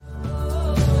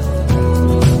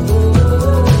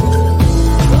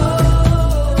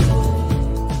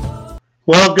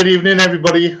Well, good evening,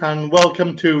 everybody, and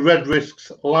welcome to Red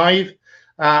Risks Live.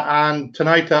 And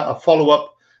tonight, a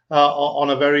follow-up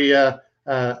on a very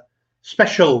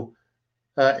special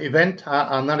event,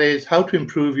 and that is how to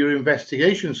improve your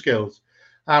investigation skills.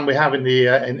 And we have in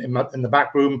the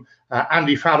back room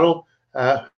Andy Farrell,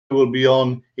 who will be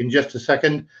on in just a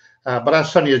second. But as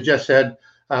Sonny has just said,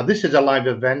 this is a live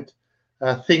event.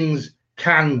 Things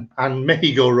can and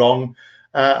may go wrong,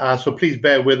 so please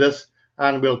bear with us,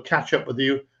 and we'll catch up with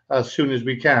you as soon as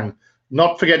we can.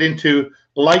 Not forgetting to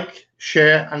like,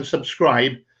 share, and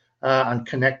subscribe, and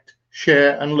connect,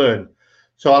 share, and learn.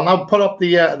 So I'll now put up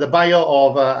the bio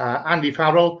of Andy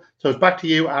Farrell. So it's back to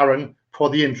you, Aaron, for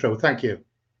the intro. Thank you.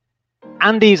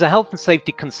 Andy is a health and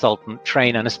safety consultant,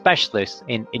 trainer, and a specialist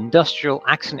in industrial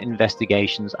accident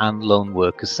investigations and lone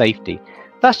worker safety.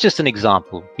 That's just an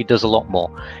example. He does a lot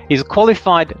more. He's a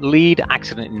qualified lead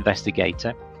accident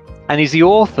investigator, and he's the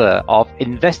author of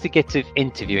Investigative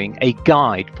Interviewing, a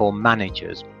guide for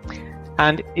managers.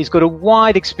 And he's got a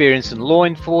wide experience in law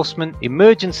enforcement,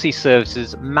 emergency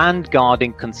services, manned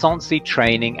guarding, consultancy,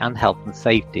 training, and health and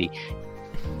safety.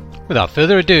 Without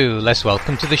further ado, let's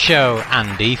welcome to the show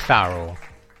Andy Farrell.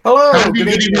 Hello, Andy,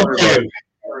 good evening to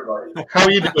you. How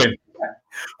are you doing?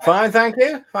 Fine, thank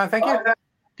you.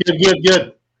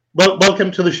 Good. Well,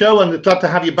 welcome to the show, and glad to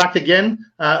have you back again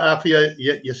for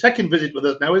your second visit with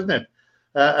us now, isn't it?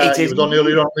 It is. was on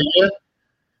earlier on in the year.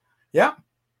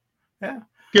 Yeah.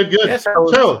 Good. Yes,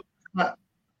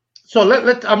 So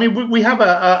let I mean, we have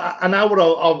an hour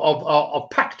of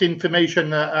packed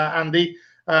information, Andy,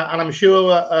 and I'm sure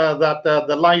that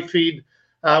the live feed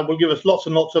will give us lots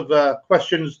and lots of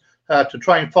questions to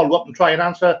try and follow up and try and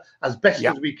answer as best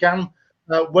as we can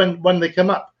when they come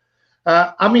up.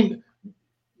 I mean,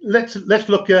 let's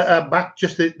look back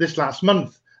just this last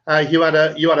month. You had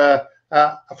a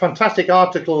fantastic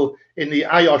article in the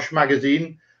IOSH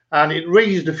magazine, and it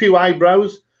raised a few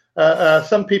eyebrows.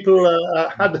 Some people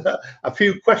had a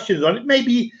few questions on it.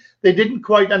 Maybe they didn't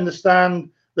quite understand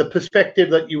the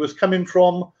perspective that you was coming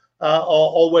from,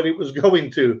 or where it was going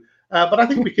to. But I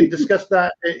think we can discuss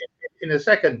that in a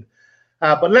second.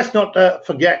 But let's not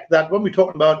forget that when we're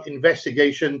talking about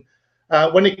investigation,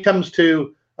 when it comes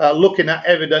to looking at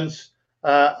evidence,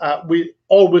 we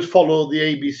always follow the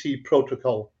ABC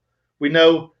protocol. We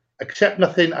know accept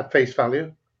nothing at face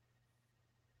value,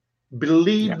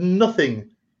 believe nothing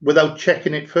without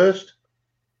checking it first,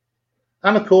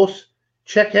 and of course,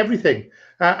 check everything.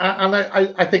 And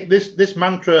I think this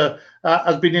mantra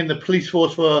has been in the police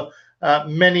force for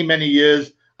many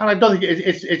years, and I don't think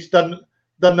it's done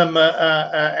them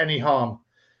any harm.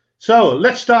 So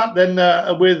let's start then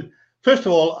with, first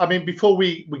of all, I mean, before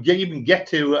we even get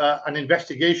to an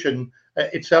investigation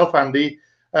itself, Andy,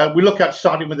 we look at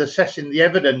starting with assessing the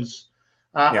evidence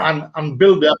and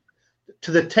build up to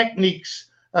the techniques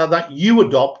that you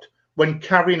adopt when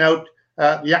carrying out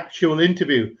the actual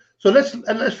interview. So let's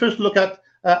first look at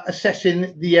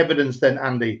assessing the evidence then,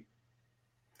 Andy.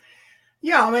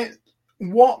 Yeah, I mean,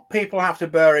 what people have to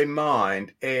bear in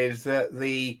mind is that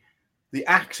the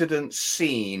accident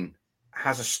scene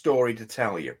has a story to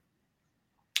tell you.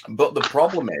 But the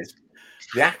problem is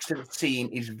the accident scene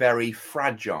is very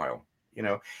fragile. You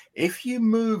know, if you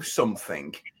move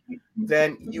something,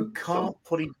 then you can't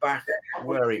put it back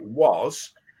where it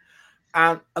was.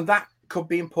 And that could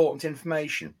be important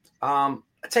information.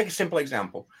 Take a simple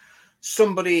example.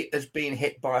 Somebody has been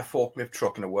hit by a forklift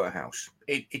truck in a warehouse.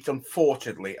 It's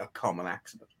unfortunately a common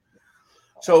accident.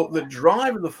 So the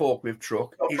driver of the forklift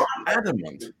truck is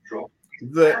adamant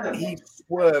that he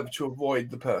swerved to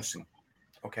avoid the person.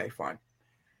 Okay, fine.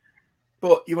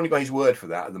 But you've only got his word for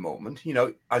that at the moment. You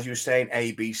know, as you were saying,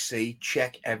 ABC,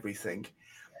 check everything.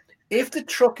 If the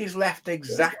truck is left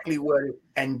exactly where it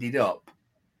ended up,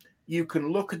 you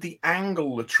can look at the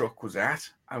angle the truck was at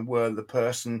and where the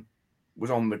person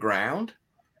was on the ground.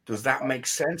 Does that make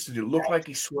sense? Does it look like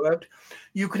he swerved?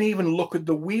 You can even look at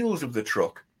the wheels of the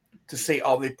truck to see,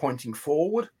 are they pointing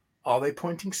forward? Are they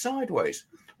pointing sideways?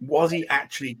 Was he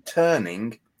actually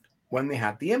turning when they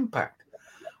had the impact?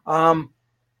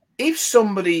 If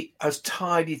somebody has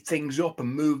tidied things up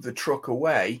and moved the truck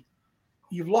away,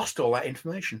 you've lost all that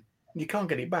information. You can't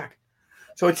get it back.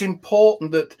 So it's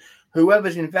important that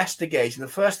whoever's investigating, the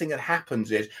first thing that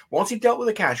happens is once you've dealt with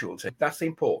the casualty, that's the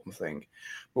important thing.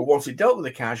 But once you've dealt with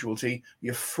the casualty,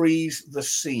 you freeze the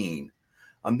scene.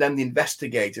 And then the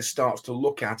investigator starts to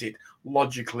look at it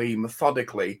logically,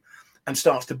 methodically, and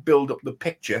starts to build up the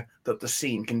picture that the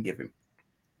scene can give him.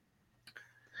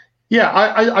 Yeah,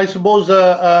 I suppose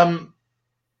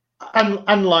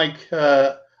unlike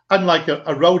a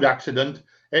road accident,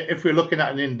 if we're looking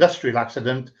at an industrial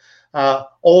accident,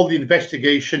 all the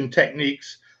investigation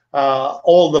techniques,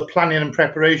 all the planning and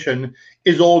preparation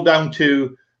is all down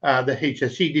to the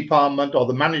HSE department or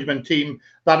the management team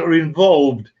that are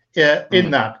involved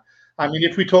in that. I mean,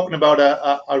 if we're talking about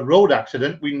a road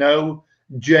accident, we know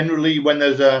generally when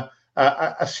there's a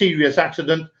serious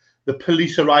accident, the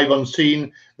police arrive on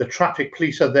scene, the traffic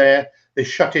police are there, they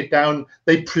shut it down,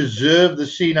 they preserve the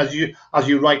scene, as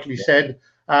you rightly said,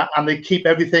 and they keep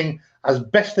everything as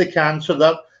best they can so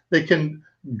that they can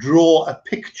draw a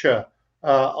picture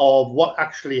of what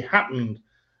actually happened,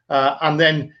 and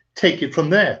then take it from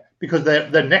there. Because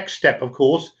the next step, of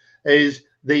course, is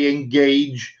they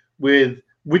engage with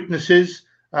witnesses.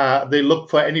 They look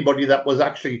for anybody that was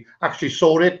actually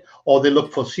saw it, or they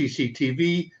look for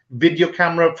CCTV, video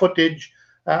camera footage.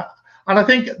 And I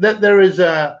think that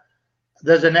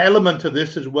there's an element of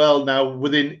this as well now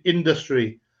within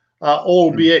industry,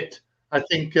 albeit I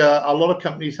think a lot of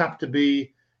companies have to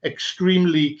be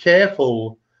extremely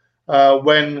careful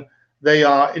when they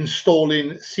are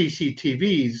installing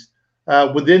CCTVs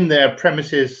within their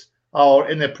premises or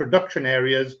in their production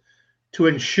areas to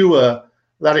ensure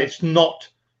that it's not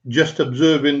just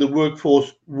observing the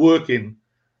workforce working,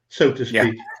 so to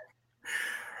speak.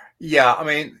 Yeah, I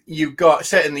mean, you've got,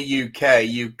 set in the UK,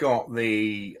 you've got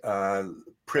the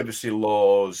privacy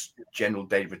laws, general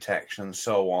data protection, and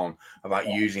so on about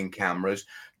using cameras.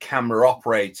 Camera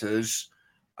operators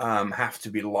have to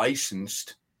be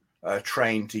licensed,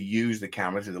 trained to use the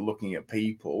cameras if they're looking at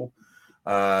people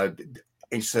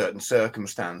in certain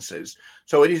circumstances.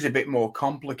 So it is a bit more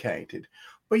complicated.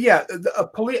 But yeah,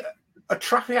 a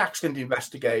traffic accident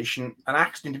investigation, an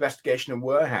accident investigation in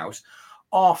warehouse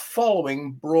are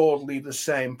following broadly the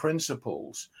same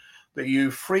principles, that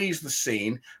you freeze the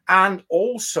scene. And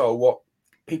also what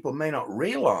people may not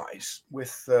realize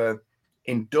with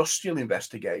industrial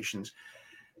investigations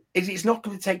is it's not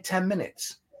going to take 10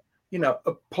 minutes. You know,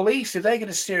 police, if they get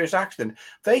a serious accident,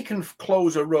 they can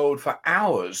close a road for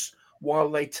hours while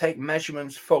they take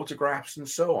measurements, photographs, and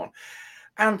so on.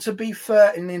 And to be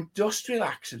fair, in an industrial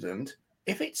accident,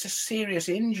 if it's a serious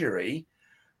injury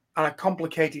and a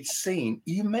complicated scene,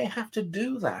 you may have to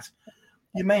do that.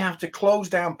 You may have to close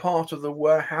down part of the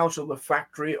warehouse or the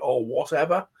factory or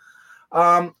whatever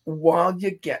while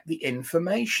you get the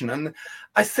information. And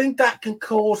I think that can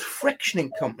cause friction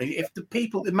in companies if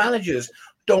the managers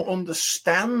don't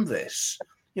understand this.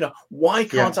 You know, why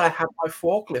can't I have my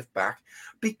forklift back?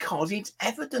 Because it's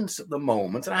evidence at the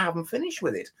moment and I haven't finished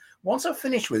with it. Once I've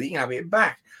finished with it, you can have it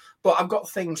back. But I've got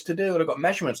things to do and I've got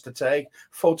measurements to take,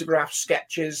 photographs,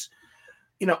 sketches,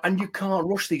 you know, and you can't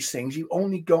rush these things. You've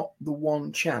only got the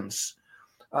one chance.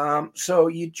 So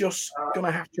you're just going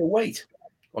to have to wait,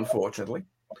 unfortunately.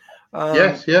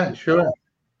 Yes, sure.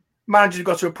 Managers have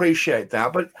got to appreciate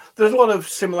that. But there's a lot of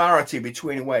similarity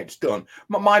between the way it's done.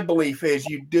 My belief is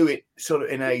you do it sort of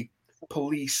in a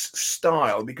police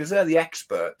style because they're the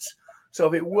experts. So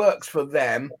if it works for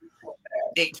them,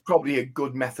 it's probably a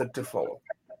good method to follow.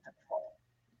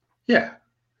 Yeah,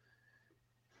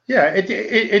 it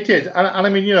is, and I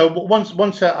mean, you know,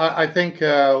 once I think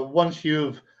once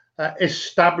you've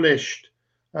established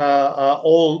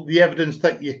all the evidence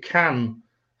that you can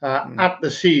at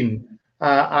the scene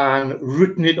and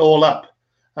written it all up,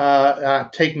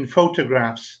 taken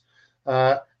photographs,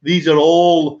 these are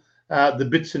all the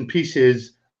bits and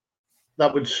pieces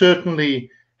that would certainly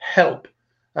help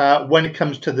when it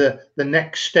comes to the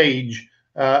next stage,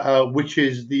 which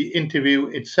is the interview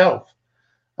itself.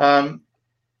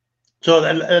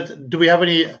 So do we have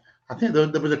any? I think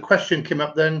there was a question came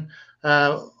up then.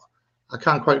 I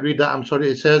can't quite read that. I'm sorry.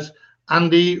 It says,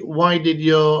 Andy, why did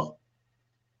your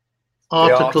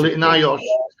article in IOS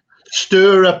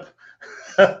stir up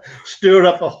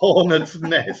a hornet's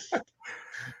nest?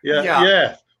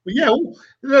 Yeah.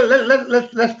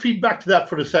 Let's feed back to that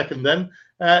for a second then,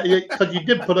 because you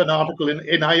did put an article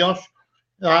in IOS,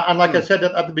 and like I said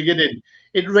at the beginning,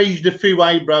 it raised a few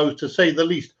eyebrows to say the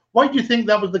least. Why do you think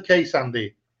that was the case,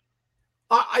 Andy?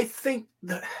 I think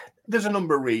that there's a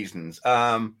number of reasons.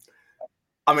 I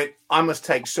mean, I must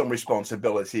take some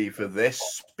responsibility for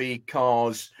this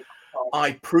because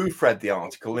I proofread the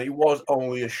article. It was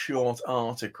only a short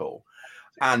article,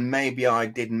 and maybe I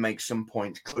didn't make some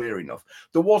points clear enough.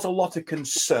 There was a lot of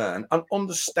concern, and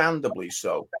understandably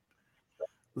so,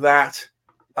 that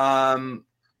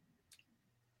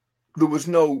there was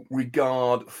no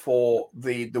regard for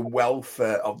the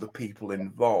welfare of the people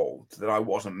involved, that I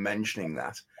wasn't mentioning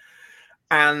that.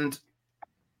 And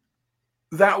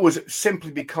that was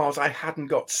simply because I hadn't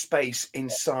got space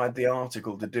inside the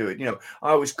article to do it. You know,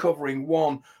 I was covering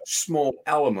one small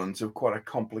element of quite a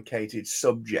complicated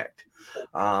subject.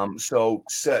 So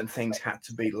certain things had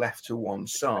to be left to one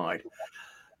side.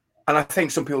 And I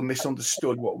think some people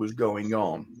misunderstood what was going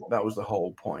on. That was the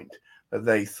whole point, that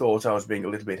they thought I was being a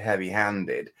little bit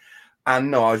heavy-handed.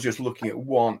 And no, I was just looking at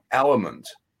one element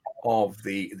of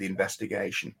the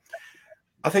investigation.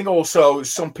 I think also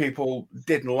some people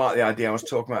didn't like the idea I was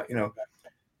talking about,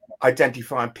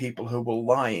 identifying people who were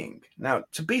lying. Now,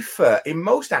 to be fair, in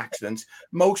most accidents,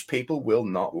 most people will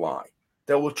not lie.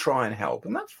 They will try and help,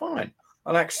 and that's fine.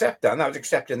 And I accept that, and that was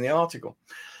accepted in the article.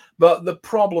 But the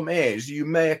problem is you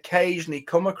may occasionally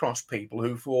come across people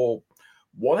who, for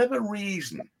whatever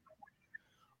reason,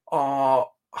 are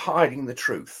hiding the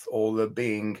truth, or they're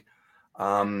being,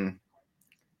 they're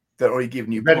already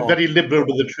giving you very liberal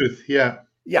with the truth. Yeah.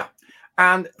 Yeah.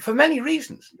 And for many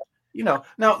reasons, now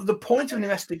the point of an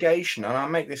investigation, and I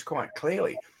make this quite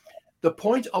clearly, the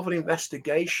point of an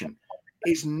investigation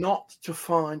is not to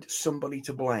find somebody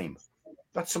to blame.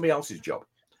 That's somebody else's job.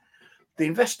 The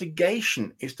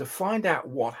investigation is to find out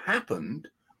what happened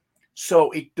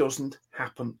so it doesn't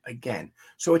happen again.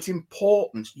 So it's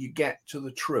important you get to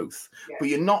the truth, but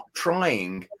you're not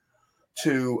trying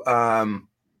to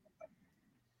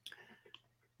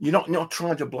you're not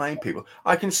trying to blame people.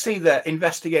 I can see that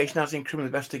investigation, as in criminal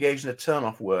investigation, a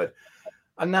turn-off word.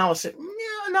 Analysis,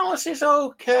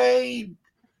 okay.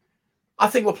 I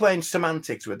think we're playing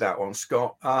semantics with that one,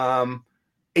 Scott.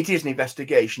 It is an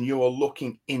investigation. You are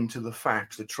looking into the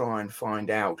facts to try and find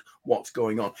out what's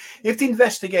going on. If the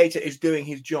investigator is doing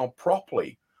his job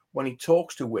properly when he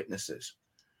talks to witnesses,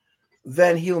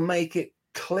 then he'll make it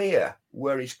clear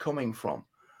where he's coming from,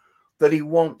 that he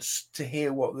wants to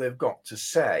hear what they've got to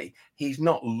say. He's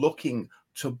not looking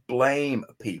to blame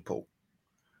people.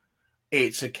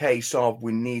 It's a case of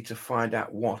we need to find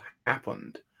out what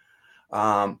happened.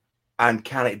 And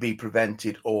can it be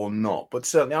prevented or not? But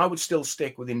certainly I would still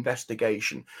stick with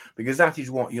investigation, because that is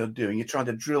what you're doing. You're trying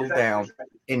to drill down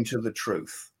into the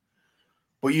truth.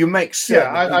 But you make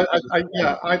certain. I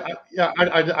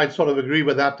sort of agree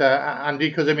with that, Andy,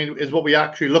 because is what we're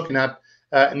actually looking at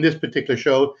in this particular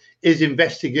show is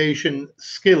investigation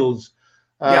skills,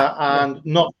 and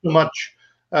not so much.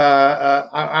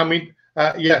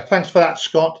 Thanks for that,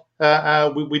 Scott.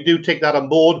 We do take that on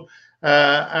board,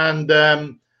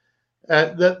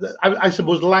 I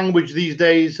suppose language these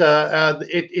days,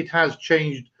 it has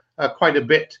changed quite a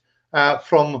bit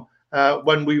from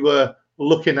when we were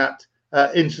looking at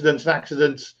incidents and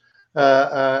accidents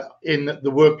in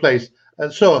the workplace.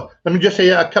 So let me just say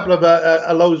a couple of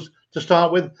hellos to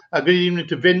start with. Good evening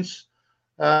to Vince.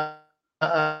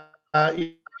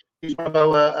 He's one of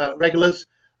our regulars.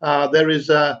 There is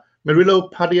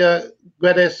Murilo Padilla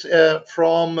Guedes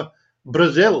from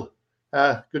Brazil.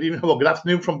 Good evening, good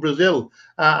afternoon from Brazil,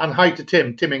 and hi to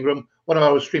Tim Ingram, one of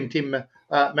our stream team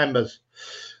members.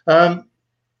 Tim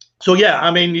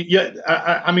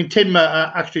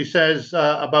actually says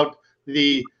about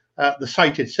the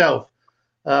site itself,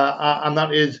 and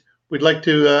that is we'd like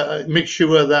to make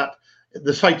sure that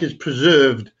the site is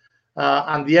preserved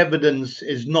and the evidence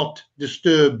is not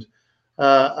disturbed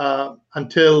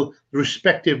until the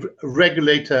respective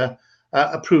regulator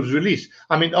approves release.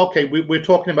 We're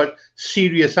talking about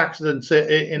serious accidents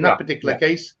in that particular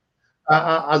case,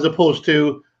 as opposed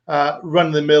to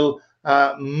run-of-the-mill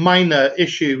minor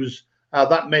issues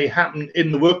that may happen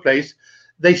in the workplace.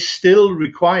 They still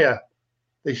require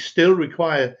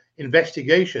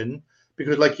investigation,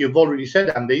 because, like you've already said,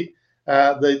 Andy,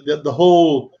 the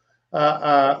whole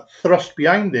thrust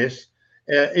behind this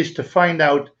is to find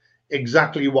out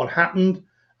exactly what happened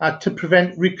to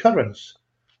prevent recurrence.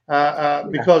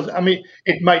 Because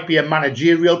it might be a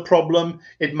managerial problem,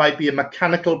 it might be a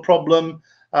mechanical problem,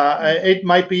 it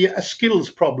might be a skills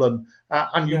problem,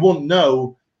 and you won't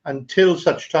know until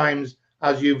such times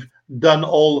as you've done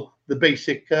all the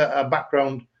basic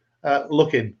background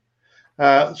looking.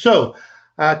 So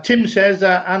Tim says,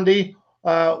 Andy,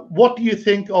 what do you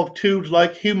think of tools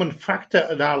like human factor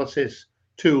analysis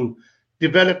tool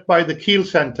developed by the Kiel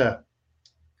Center?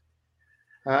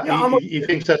 He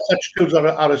thinks that such tools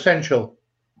are essential.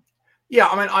 Yeah,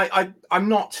 I'm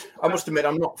not, I must admit,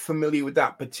 I'm not familiar with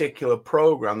that particular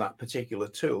program, that particular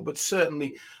tool, but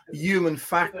certainly human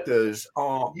factors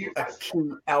are a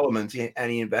key element in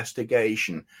any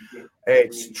investigation.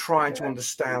 It's trying to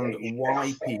understand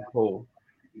why people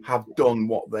have done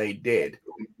what they did,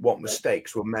 what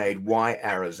mistakes were made, why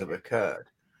errors have occurred.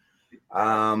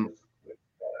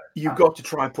 You've got to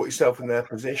try and put yourself in their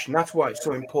position. That's why it's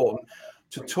so important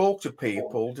to talk to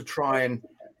people, to try and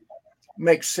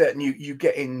make certain you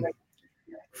get in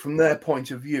from their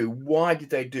point of view. Why did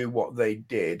they do what they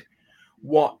did?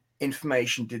 What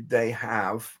information did they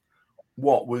have?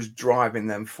 what was driving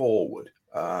them forward.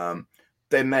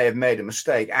 They may have made a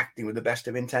mistake acting with the best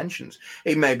of intentions.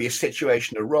 It may be a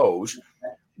situation arose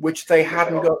which they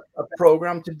hadn't got a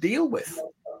program to deal with.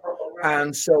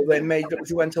 And so they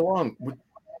went along with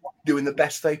doing the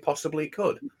best they possibly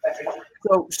could.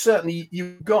 So certainly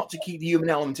you've got to keep the human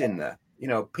element in there. You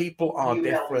know, people are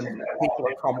different. People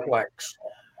are complex.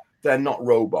 They're not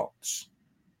robots.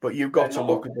 But you've got to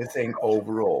look at the thing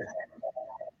overall.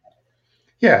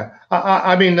 Yeah,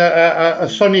 I mean,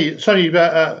 Sonny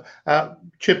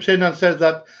chips in and says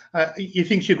that he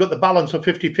thinks you've got the balance of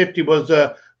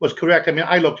 50-50 was correct. I mean,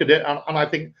 I looked at it and I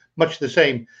think much the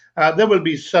same. There will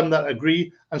be some that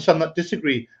agree and some that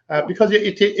disagree because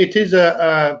it is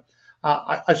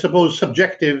I suppose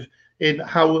subjective in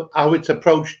how it's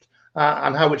approached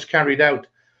and how it's carried out,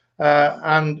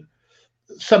 and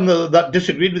some that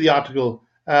disagreed with the article,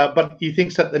 but he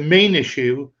thinks that the main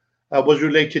issue was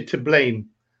related to blame,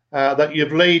 that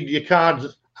you've laid your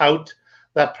cards out,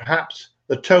 that perhaps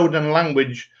the tone and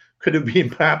language could have been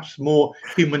perhaps more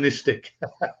humanistic.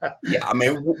 Yeah, I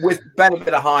mean, with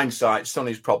benefit of hindsight,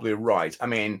 Sonny's probably right. I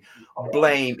mean,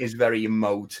 blame is very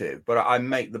emotive, but I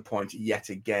make the point yet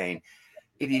again,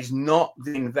 it is not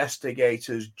the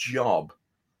investigator's job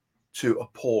to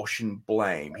apportion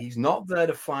blame. He's not there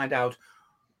to find out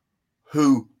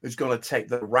who is going to take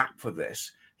the rap for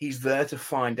this. He's there to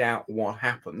find out what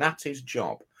happened. That's his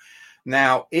job.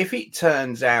 Now, if it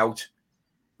turns out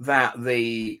that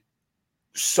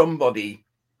somebody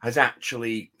has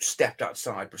actually stepped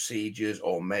outside procedures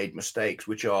or made mistakes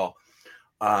which are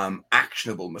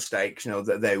actionable mistakes, you know,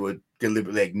 that they would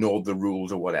deliberately ignored the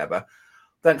rules or whatever,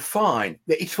 then fine.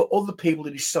 It's for other people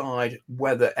to decide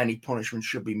whether any punishment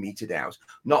should be meted out,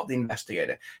 not the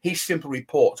investigator. He simply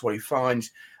reports what he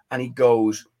finds and he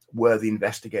goes where the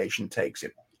investigation takes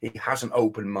him. He has an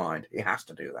open mind. He has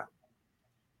to do that.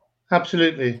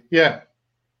 Absolutely. Yeah.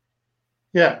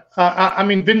 Yeah. I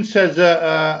mean, Vince says,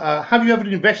 have you ever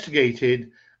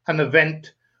investigated an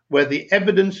event where the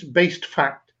evidence-based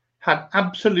fact had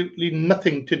absolutely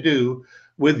nothing to do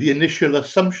with the initial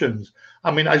assumptions?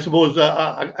 I mean, I suppose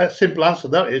a simple answer to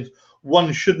that is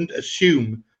one shouldn't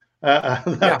assume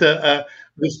that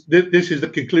this is the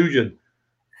conclusion.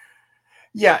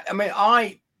 Yeah. I mean,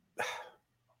 I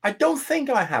don't think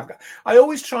I have. I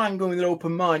always try and go with an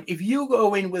open mind. If you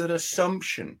go in with an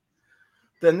assumption,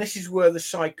 then this is where the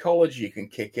psychology can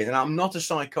kick in. And I'm not a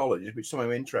psychologist, but someone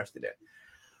I'm interested in.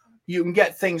 You can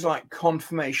get things like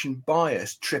confirmation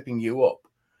bias tripping you up.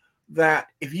 That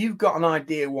if you've got an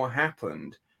idea what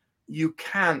happened, you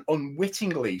can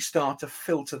unwittingly start to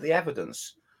filter the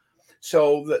evidence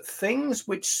so that things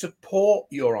which support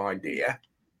your idea,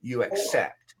 you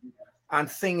accept, and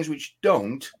things which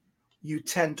don't, you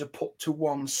tend to put to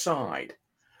one side,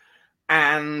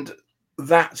 and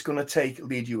that's going to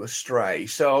lead you astray.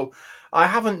 So I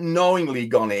haven't knowingly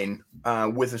gone in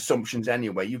with assumptions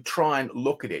anyway. You try and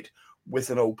look at it with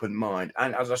an open mind,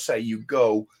 and as I say, you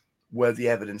go where the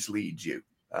evidence leads you.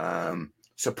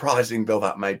 Surprising though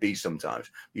that may be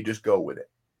sometimes, you just go with it.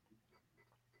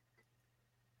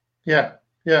 Yeah.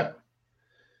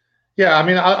 I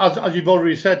mean, as you've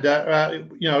already said,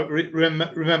 you know,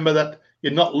 remember that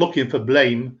you're not looking for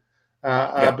blame,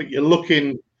 but you're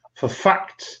looking for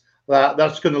facts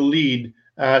that's going to lead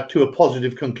to a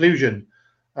positive conclusion,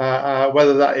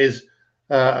 whether that is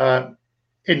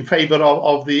in favor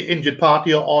of the injured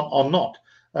party or not.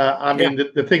 I mean,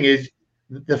 the thing is,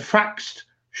 the facts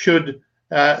should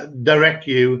direct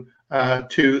you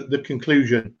to the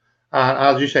conclusion,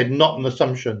 as you said, not an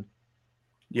assumption.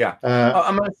 Yeah,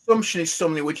 an assumption is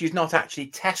something which is not actually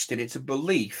tested. It's a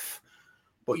belief,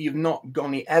 but you've not got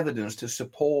any evidence to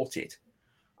support it.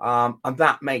 And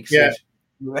that makes it,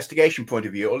 from an investigation point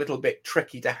of view, a little bit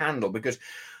tricky to handle, because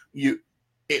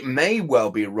it may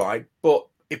well be right, but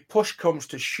if push comes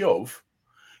to shove,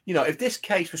 you know, if this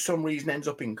case for some reason ends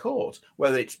up in court,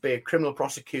 whether it's be a criminal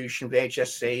prosecution of the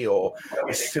HSC or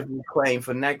a civil claim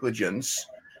for negligence,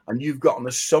 and you've got an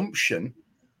assumption,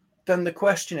 then the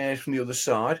question is from the other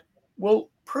side, well,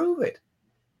 prove it.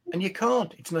 And you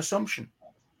can't. It's an assumption.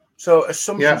 So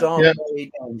assumptions are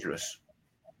very dangerous.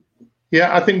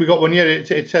 Yeah, I think we got one here.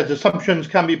 It says assumptions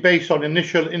can be based on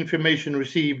initial information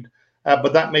received,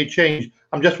 but that may change.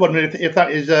 I'm just wondering if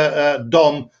that is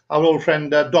Dom, our old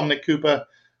friend Dominic Cooper,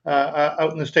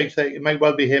 out in the States. It may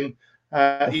well be him.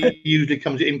 He usually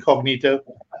comes incognito.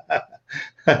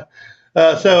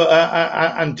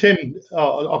 And Tim,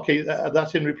 okay,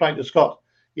 that's in replying to Scott.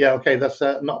 Yeah, okay, that's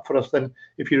not for us then.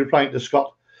 If you're replying to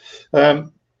Scott,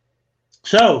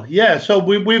 so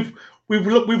we've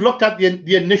looked at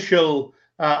the initial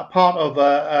part of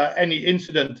any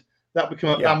incident that we come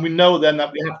up, and we know then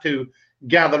that we have to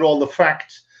gather all the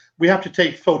facts. We have to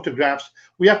take photographs.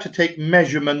 We have to take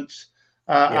measurements.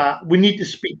 We need to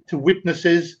speak to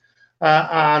witnesses,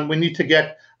 and we need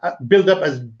to build up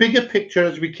as big a picture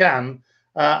as we can,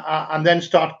 and then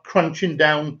start crunching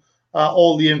down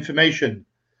all the information.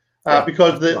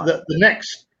 Because the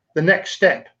next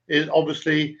step is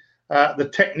obviously the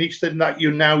techniques that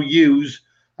you now use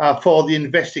for the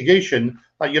investigation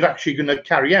that you're actually going to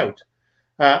carry out.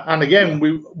 And again,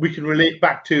 we can relate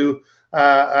back to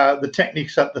the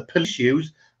techniques that the police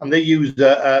use, and they use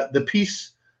the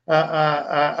peace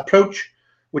approach,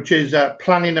 which is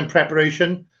planning and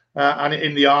preparation. And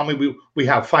in the army, we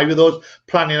have 5 of those.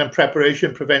 Planning and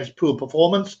preparation prevents poor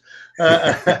performance.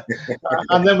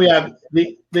 And then we have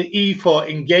the E for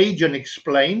engage and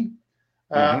explain.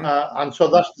 And so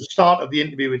that's the start of the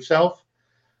interview itself.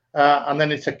 And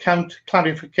then it's account,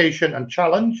 clarification, and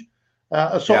challenge.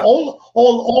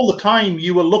 All the time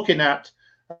you were looking at,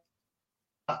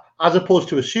 as opposed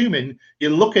to assuming,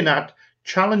 you're looking at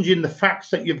challenging the facts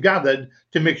that you've gathered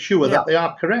to make sure that they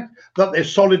are correct, that they're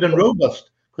solid and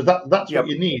robust, because that's what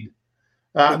you need.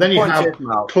 Then you have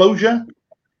closure.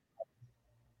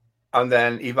 And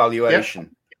then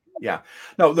evaluation.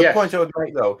 No, the point I would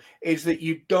make, though, is that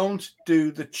you don't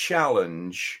do the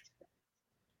challenge.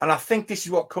 And I think this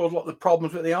is what caused a lot of the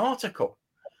problems with the article.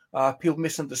 People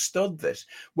misunderstood this.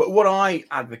 But what I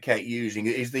advocate using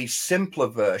is the simpler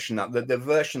version, the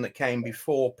version that came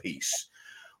before peace,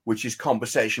 which is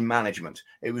conversation management.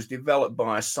 It was developed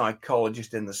by a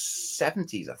psychologist in the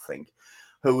 70s, I think,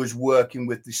 who was working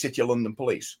with the City of London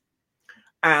Police.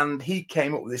 And he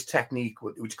came up with this technique,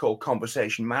 which is called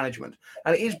conversation management.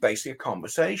 And it is basically a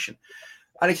conversation.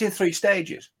 And it's in 3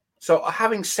 stages. So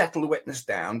having settled the witness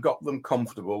down, got them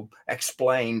comfortable,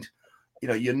 explained,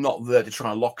 you're not there to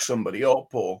try and lock somebody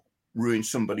up or ruin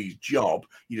somebody's job.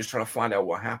 You're just trying to find out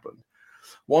what happened.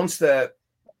 Once they're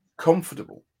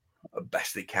comfortable, as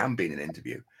best they can be in an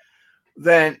interview,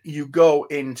 then you go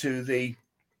into the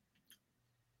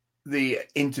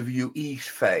interviewee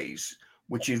phase,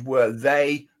 which is where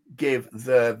they give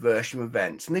their version of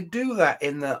events. And they do that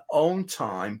in their own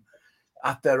time,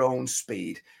 at their own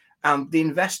speed. And the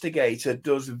investigator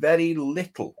does very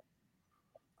little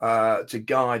to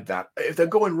guide that. If they're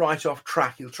going right off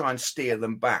track, he'll try and steer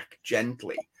them back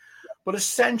gently. But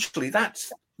essentially,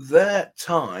 that's their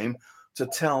time to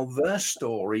tell their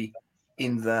story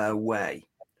in their way.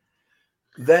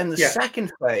 Then the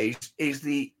second phase is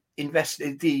the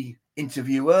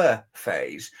interviewer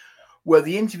phase, where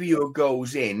the interviewer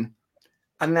goes in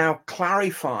and now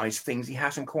clarifies things he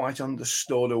hasn't quite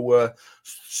understood, or where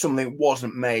something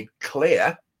wasn't made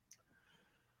clear.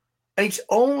 And it's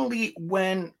only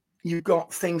when you've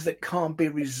got things that can't be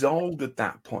resolved at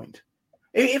that point.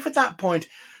 If at that point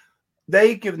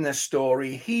they've given their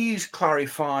story, he's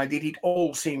clarified it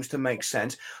all seems to make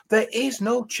sense, there is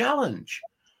no challenge.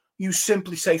 You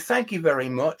simply say, thank you very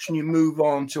much, and you move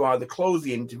on to either close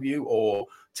the interview or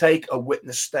take a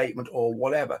witness statement or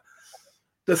whatever.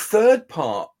 The third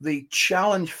part, the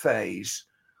challenge phase,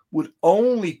 would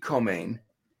only come in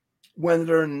when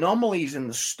there are anomalies in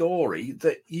the story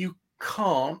that you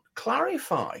can't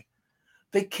clarify.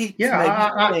 They keep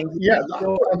that's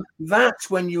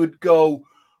when you would go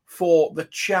for the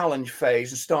challenge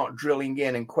phase and start drilling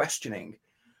in and questioning.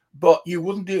 But you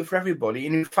wouldn't do it for everybody.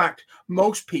 And in fact,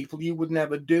 most people, you would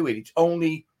never do it. It's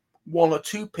only 1 or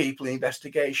 2 people in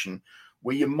investigation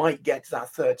where you might get to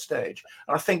that third stage.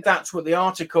 And I think that's what the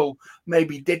article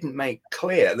maybe didn't make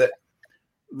clear, that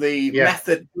the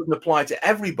method doesn't apply to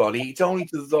everybody. It's only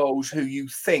to those who you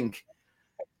think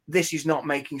this is not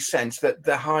making sense, that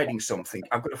they're hiding something.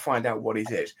 I've got to find out what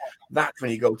it is. That's when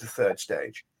you go to third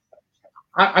stage.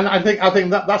 And I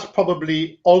think that's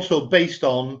probably also based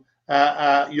on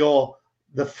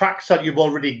the facts that you've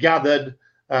already gathered,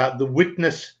 the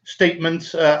witness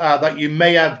statements that you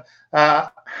may have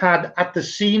had at the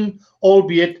scene,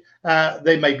 albeit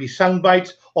they may be sound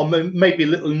bites or maybe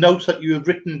little notes that you have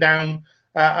written down,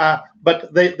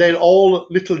 but they're all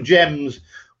little gems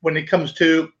when it comes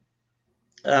to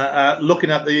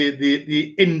looking at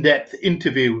the in-depth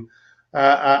interview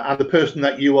and the person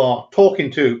that you are talking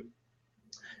to.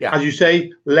 As you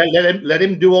say, let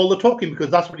him do all the talking,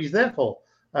 because that's what he's there for.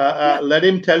 Let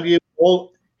him tell you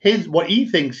all what he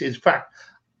thinks is fact.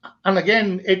 And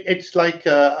again, it's like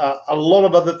a lot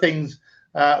of other things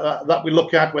that we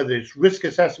look at, whether it's risk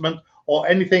assessment or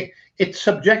anything. It's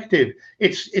subjective.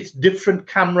 It's different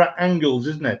camera angles,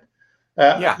 isn't it?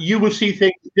 You will see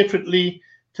things differently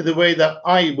to the way that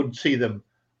I would see them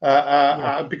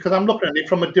because I'm looking at it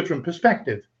from a different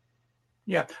perspective.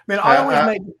 Yeah, I mean, I always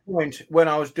made the point when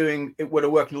I was doing it, when I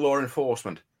worked in law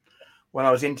enforcement, when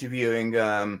I was interviewing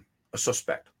a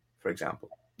suspect, for example.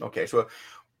 Okay, so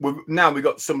we've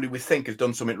got somebody we think has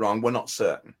done something wrong. We're not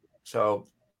certain. So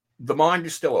the mind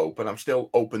is still open. I'm still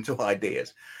open to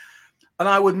ideas. And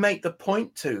I would make the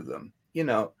point to them,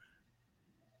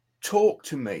 talk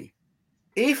to me.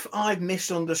 If I've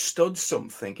misunderstood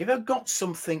something, if I've got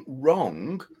something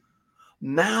wrong,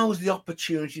 now's the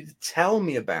opportunity to tell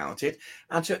me about it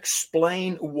and to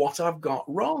explain what I've got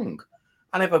wrong.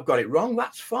 And if I've got it wrong,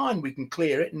 that's fine. We can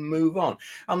clear it and move on.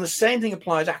 And the same thing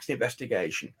applies to action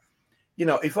investigation.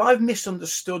 If I've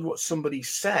misunderstood what somebody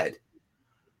said,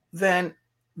 then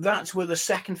that's where the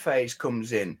second phase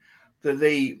comes in,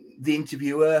 the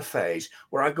interviewer phase,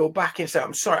 where I go back and say,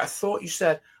 I'm sorry, I thought you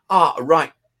said,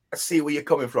 right, I see where you're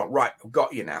coming from. Right, I've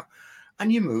got you now.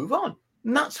 And you move on.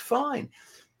 And that's fine.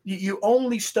 You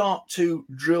only start to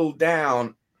drill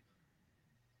down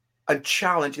and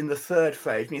challenge in the third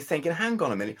phase. And you're thinking, hang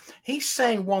on a minute. He's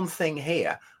saying one thing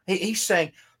here. He's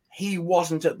saying he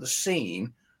wasn't at the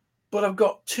scene, but I've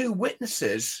got two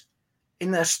witnesses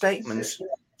in their statements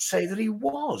say that he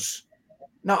was.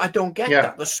 Now, I don't get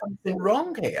that. There's something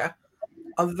wrong here.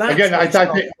 And that's again, I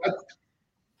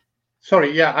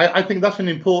think that's an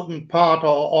important part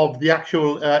of the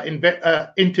actual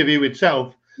interview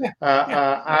itself.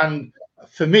 And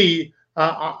for me,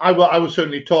 I was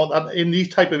certainly taught that in these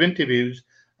type of interviews,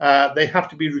 they have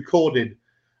to be recorded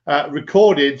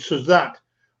so that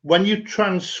when you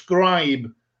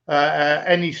transcribe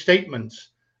any statements,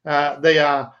 they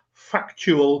are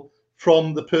factual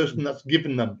from the person that's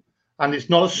given them. And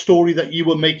it's not a story that you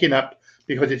were making up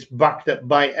because it's backed up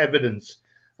by evidence.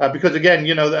 Because again,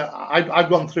 I've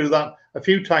gone through that a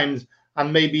few times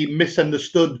and maybe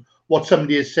misunderstood what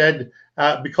somebody has said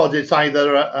because it's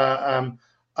either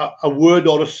a word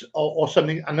or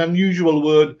something, an unusual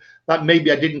word that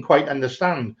maybe I didn't quite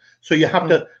understand. So you have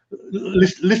to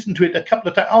listen to it a couple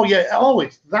of times.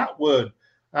 It's that word.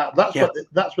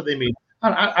 That's what they mean.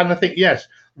 And I think, yes,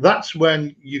 that's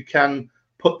when you can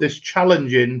put this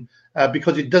challenge in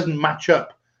because it doesn't match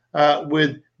up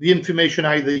with the information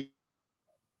either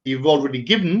you've already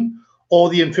given or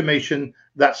the information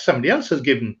that somebody else has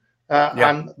given.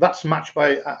 And that's matched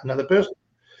by another person.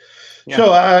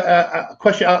 So a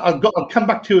question, I'll come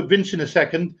back to Vince in a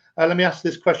second. Let me ask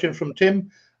this question from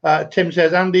Tim. Tim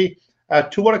says, Andy,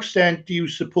 to what extent do you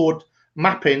support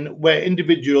mapping where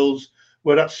individuals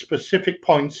were at specific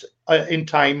points in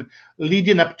time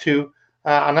leading up to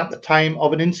and at the time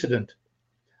of an incident?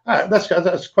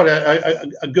 That's quite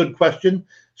a good question.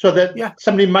 So that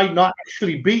somebody might not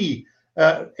actually be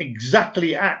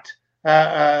exactly at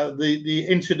the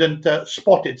incident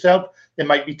spot itself. They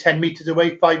might be 10 meters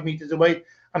away, 5 meters away.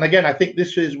 And again, I think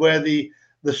this is where the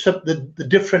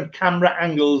different camera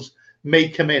angles may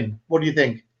come in. What do you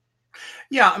think?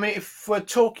 Yeah, I mean, if we're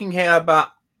talking here about,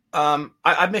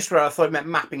 I misread. I thought it meant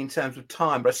mapping in terms of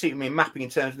time, but I see what you mean, mapping in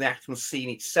terms of the actual scene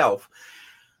itself.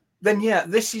 Then,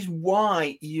 this is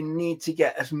why you need to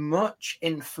get as much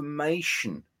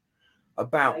information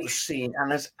about the scene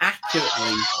and as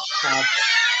accurately as.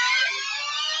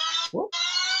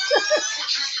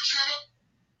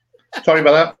 Sorry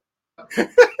about that.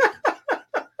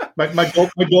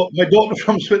 my daughter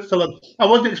from Switzerland. I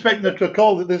wasn't expecting her to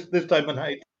call this time of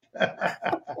night.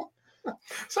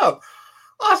 So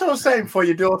that's what I was saying before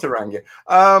your daughter rang you.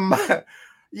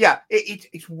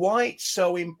 It's why it's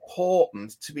so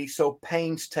important to be so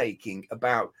painstaking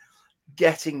about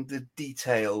getting the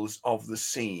details of the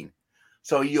scene.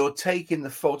 So you're taking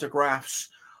the photographs,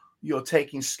 you're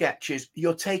taking sketches,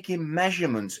 you're taking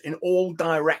measurements in all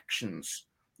directions.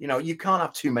 You can't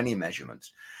have too many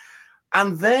measurements.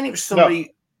 And then if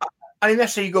somebody, and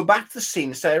let's say you go back to the scene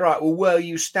and say, right, well, where are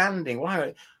you standing?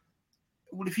 Well,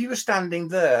 if you were standing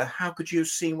there, how could you have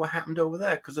seen what happened over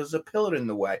there? Because there's a pillar in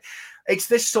the way. It's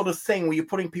this sort of thing where you're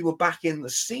putting people back in the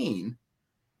scene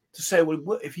to say,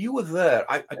 well, if you were there,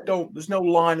 there's no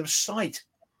line of sight.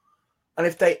 And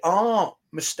if they are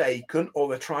mistaken or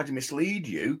they're trying to mislead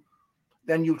you,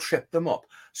 then you'll trip them up.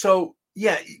 So,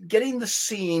 getting the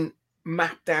scene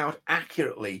mapped out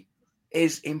accurately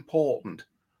is important.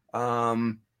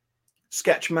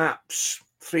 Sketch maps,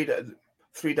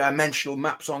 three-dimensional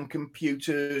maps on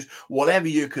computers, whatever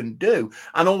you can do.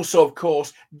 And also, of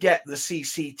course, get the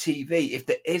CCTV, if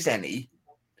there is any,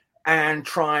 and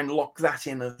try and lock that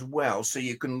in as well, so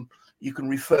you can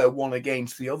refer one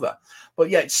against the other.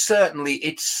 But it's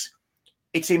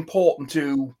important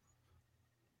to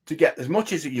get as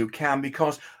much as you can,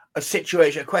 because a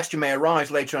question may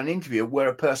arise later on in an interview where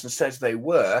a person says they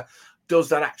were. Does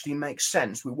that actually make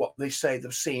sense with what they say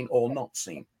they've seen or not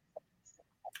seen?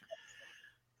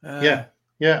 Yeah.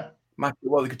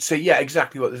 Well, they could say, yeah,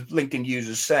 exactly what the LinkedIn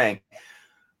user's saying.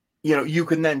 You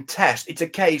can then test. It's a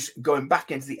case going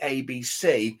back into the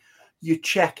ABC. You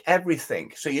check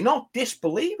everything. So you're not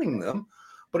disbelieving them.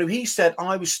 But if he said,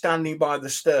 I was standing by the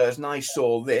stairs and I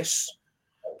saw this,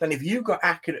 then if you've got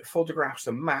accurate photographs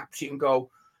and maps, you can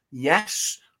go,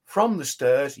 yes, from the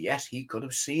stairs, yes, he could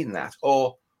have seen that.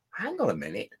 Or, hang on a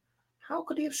minute, how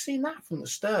could he have seen that from the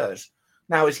stairs?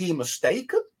 Now, is he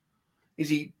mistaken? Is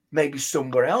he maybe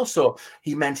somewhere else? Or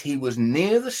he meant he was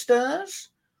near the stairs?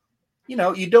 You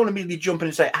don't immediately jump in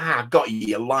and say, got you,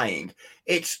 you're lying.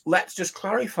 It's, let's just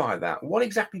clarify that. What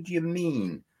exactly do you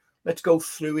mean? Let's go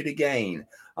through it again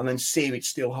and then see if it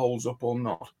still holds up or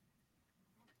not.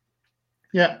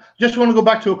 Yeah, just want to go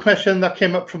back to a question that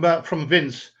came up from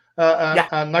Vince.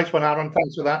 Nice one, Aaron.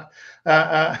 Thanks for that.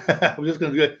 I'm just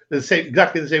going to do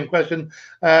exactly the same question.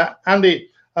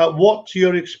 Andy, what's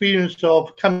your experience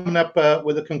of coming up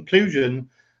with a conclusion,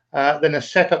 then a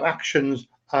set of actions,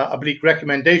 oblique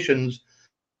recommendations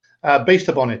based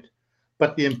upon it,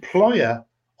 but the employer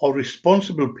or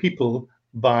responsible people,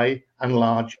 by and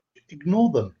large, ignore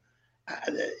them?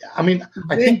 I mean,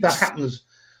 I think that happens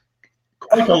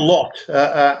quite a lot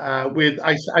with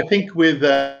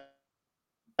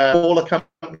all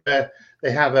companies.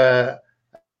 They have a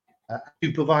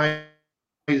supervisor,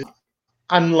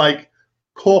 unlike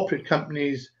corporate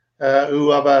companies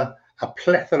who have a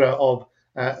plethora of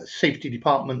safety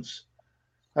departments.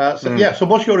 So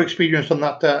what's your experience on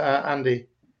that, Andy?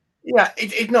 Yeah,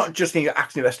 it's not just an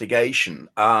act investigation,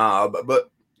 but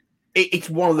it's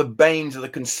one of the banes of the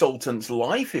consultant's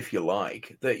life, if you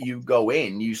like, that you go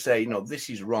in, you say, this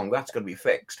is wrong, that's going to be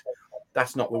fixed.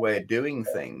 That's not the way of doing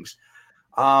things.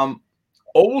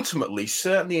 Ultimately,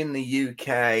 certainly in the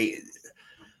UK,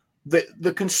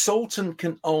 the consultant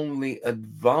can only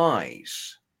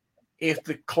advise. If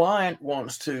the client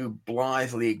wants to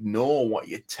blithely ignore what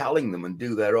you're telling them and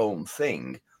do their own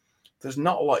thing, there's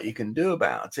not a lot you can do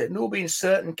about it. And there will be in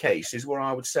certain cases where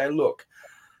I would say, look,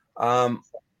 I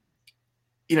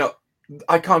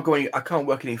can't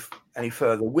work any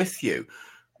further with you.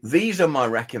 These are my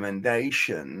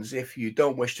recommendations. If you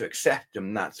don't wish to accept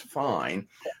them, that's fine.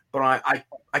 But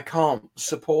I can't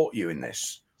support you in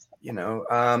this, and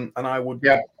I would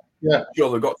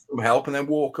sure they've got some help and then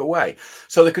walk away.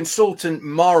 So the consultant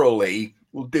morally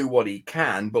will do what he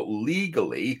can, but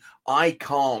legally I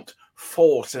can't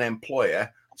force an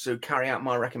employer to carry out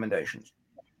my recommendations.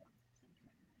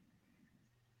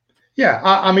 Yeah,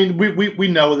 I mean, we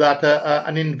know that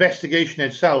an investigation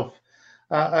itself,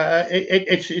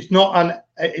 it's not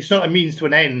a means to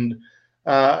an end,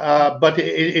 but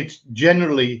it's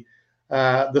generally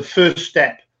the first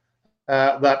step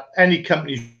that any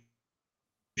company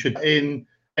should in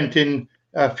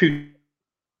future,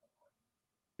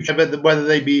 whether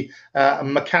they be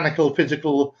mechanical,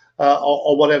 physical,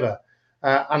 or whatever.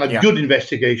 And a good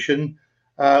investigation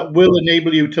will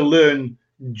enable you to learn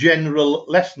general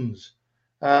lessons,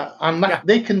 and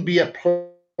they can be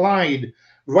applied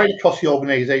right across the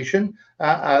organization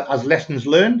as lessons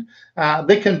learned.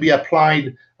 They can be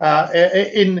applied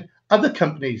in other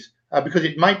companies because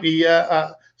it might be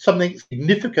something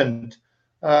significant,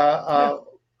 a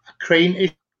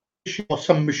crane issue or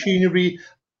some machinery.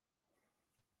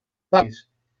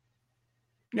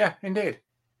 Yeah, indeed.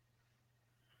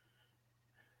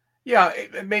 Yeah,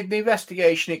 I mean, the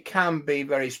investigation, it can be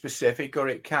very specific, or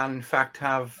it can, in fact,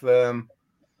 have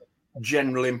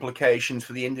general implications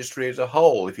for the industry as a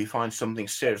whole if you find something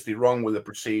seriously wrong with a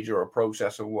procedure or a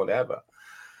process or whatever.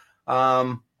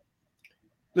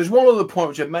 There's one other point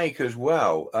which I'd make as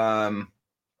well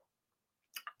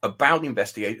about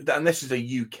investigation, and this is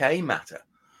a UK matter,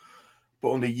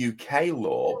 but under UK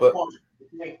law, but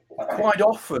quite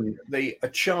often a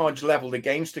charge leveled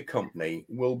against a company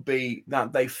will be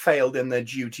that they failed in their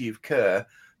duty of care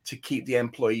to keep the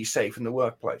employee safe in the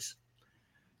workplace.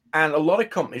 And a lot of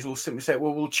companies will simply say,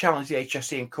 well, we'll challenge the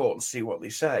HSE in court and see what they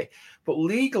say. But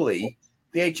legally,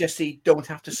 the HSE don't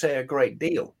have to say a great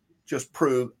deal. Just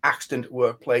prove accident,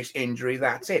 workplace injury,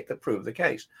 that's it, to prove the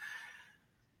case.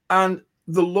 And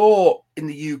the law in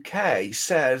the UK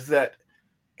says that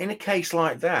in a case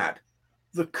like that,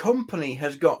 the company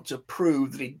has got to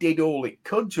prove that it did all it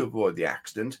could to avoid the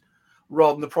accident,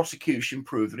 rather than the prosecution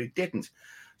prove that it didn't.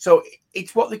 So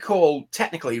it's what they call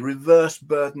technically reverse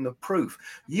burden of proof.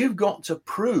 You've got to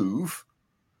prove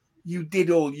you did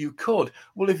all you could.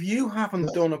 Well, if you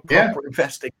haven't done a proper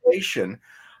investigation,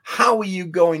 how are you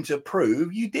going to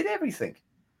prove you did everything?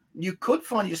 You could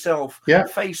find yourself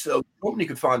the company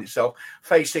could find itself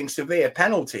facing severe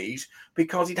penalties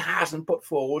because it hasn't put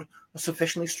forward a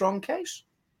sufficiently strong case,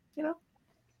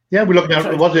 Yeah, we're looking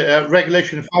at, was it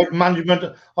Regulation 5,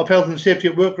 Management of Health and Safety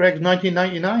at Work Regs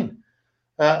 1999.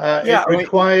 It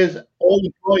requires all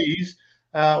employees,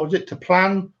 to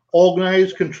plan,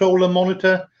 organise, control and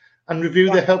monitor and review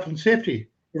their health and safety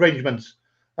arrangements.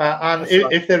 And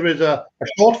if there is a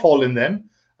shortfall in them,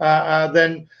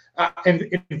 then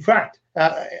in fact,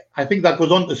 I think that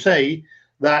goes on to say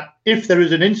that if there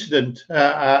is an incident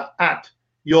at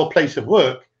your place of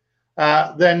work,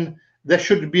 then there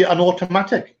should be an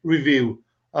automatic review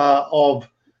of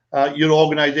your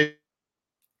organisation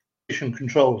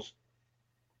controls.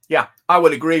 Yeah, I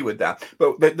would agree with that.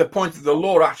 But the point of the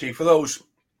law, actually, for those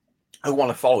who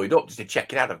want to follow it up, just to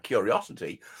check it out of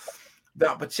curiosity,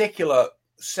 that particular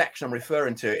section I'm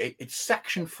referring to, it's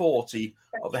Section 40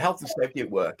 of the Health and Safety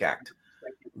at Work Act,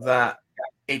 that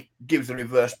it gives the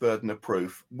reverse burden of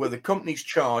proof. Where the company's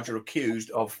charged or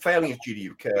accused of failing its duty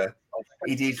of care,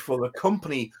 it is for the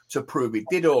company to prove it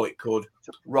did all it could,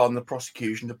 rather than the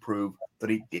prosecution to prove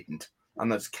that it didn't. And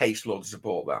there's case law to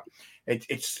support that.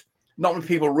 It's not many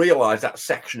people realise that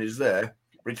section is there,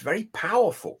 but it's very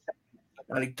powerful,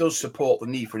 and it does support the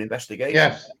need for an investigation.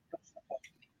 Yes.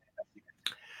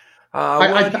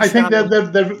 I think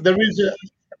there is a.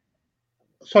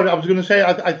 Sorry, I was going to say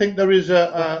I think there is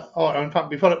or in fact,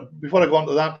 before I go on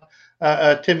to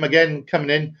that, Tim again coming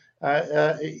in.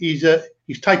 He's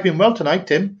typing well tonight,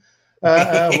 Tim.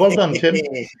 Well done, Tim.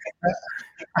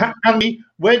 Andy,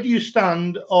 where do you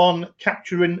stand on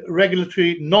capturing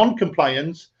regulatory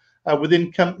non-compliance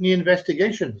within company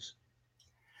investigations?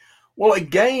 Well,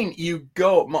 again, you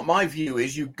go. My view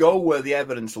is you go where the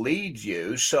evidence leads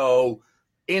you. So,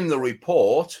 in the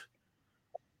report,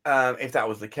 if that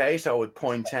was the case, I would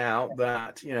point out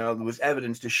that there was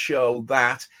evidence to show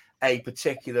that a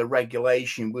particular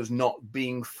regulation was not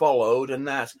being followed, and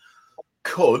that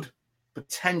could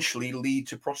potentially lead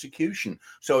to prosecution.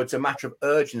 So it's a matter of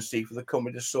urgency for the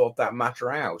company to sort that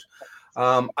matter out.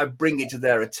 I bring it to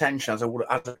their attention as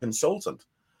a consultant,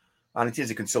 and it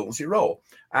is a consultancy role.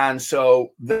 And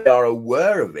so they are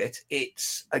aware of it.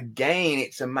 It's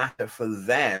a matter for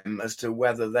them as to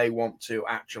whether they want to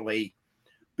actually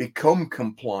become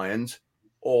compliant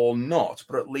or not.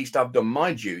 But at least I've done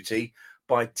my duty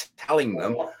by telling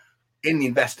them in the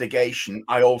investigation,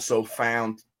 I also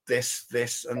found this,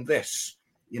 and this.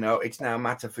 It's now a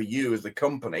matter for you as the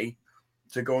company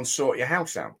to go and sort your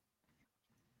house out.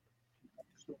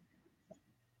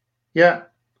 Yeah,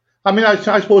 I mean, I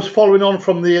suppose following on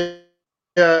from the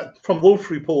from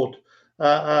Wolf report,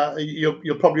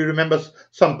 you'll probably remember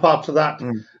some parts of that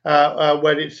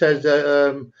where it says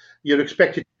you're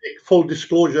expected to make full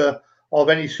disclosure of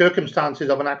any circumstances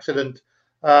of an accident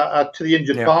to the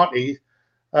injured party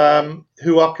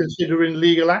who are considering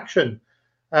legal action.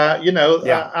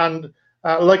 And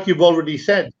like you've already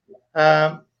said,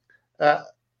 the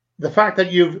fact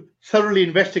that you've thoroughly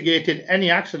investigated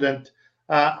any accident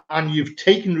and you've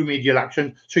taken remedial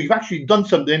action, so you've actually done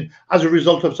something as a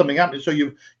result of something happening. So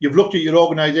you've looked at your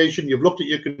organisation, you've looked at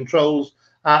your controls,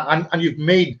 and you've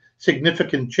made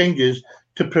significant changes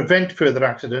to prevent further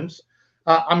accidents.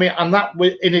 And that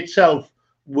in itself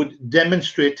would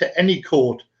demonstrate to any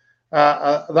court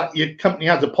that your company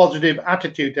has a positive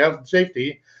attitude to health and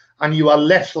safety, and you are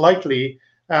less likely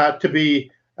to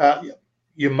be.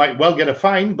 You might well get a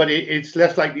fine, but it's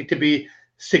less likely to be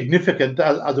significant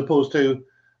as opposed to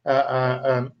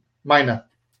minor.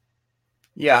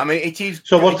 Yeah, I mean, it is.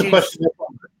 So what's the question?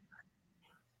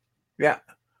 Yeah,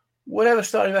 whatever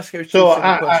start investigation. So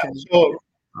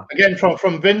again,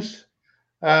 from Vince,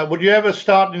 would you ever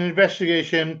start an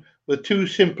investigation with two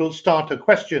simple starter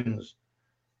questions?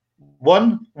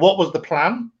 One, what was the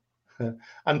plan?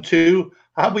 And two,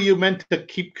 how were you meant to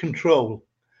keep control?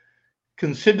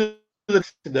 Consider the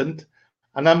accident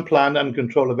an unplanned,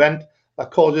 uncontrolled event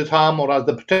that causes harm or has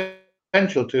the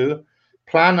potential to.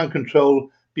 Plan and control.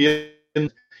 I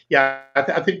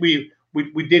think we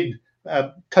did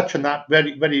touch on that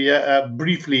very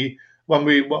briefly when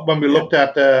we looked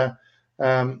at the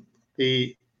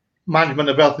management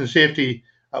of health and safety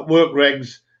at work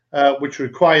regs, which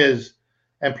requires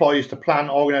employees to plan,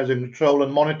 organize, and control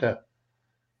and monitor.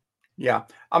 Yeah,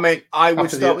 I mean, I would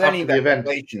start with any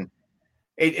investigation.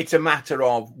 It's a matter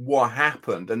of what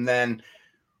happened, and then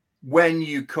when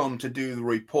you come to do the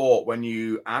report, when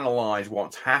you analyze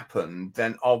what's happened,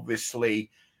 then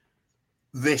obviously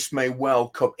this may well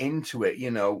come into it.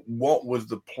 What was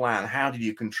the plan? How did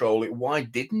you control it? Why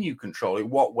didn't you control it?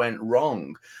 What went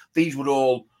wrong? These would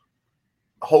all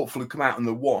hopefully come out in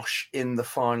the wash in the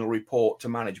final report to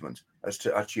management as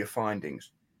to your findings.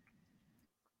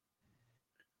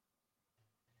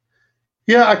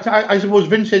 Yeah, I suppose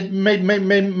Vincent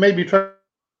maybe try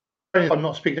I'm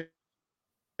not speaking.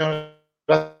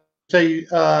 Say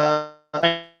of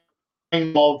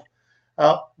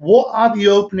what are the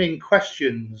opening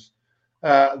questions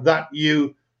that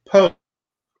you pose?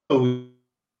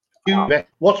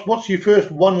 What's your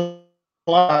first one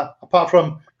apart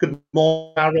from "Good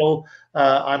morning, Carol,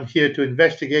 I'm here to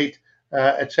investigate,"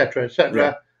 etc.,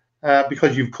 etc.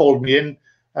 Because you've called me in.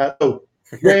 So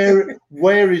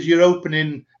where is your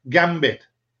opening gambit?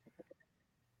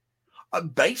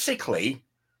 Basically,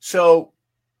 so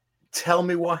tell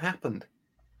me what happened.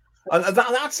 And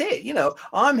that's it. You know,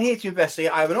 I'm here to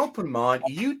investigate. I have an open mind.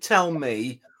 You tell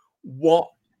me what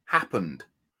happened.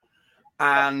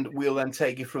 And we'll then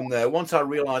take it from there. Once I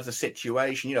realize the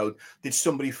situation, you know, did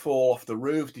somebody fall off the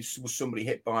roof? Was somebody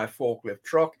hit by a forklift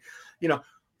truck? You know,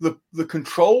 the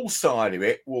control side of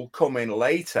it will come in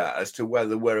later as to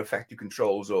whether we're effective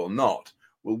controls or not.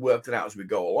 We'll work that out as we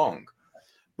go along.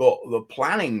 But the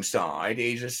planning side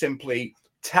is just simply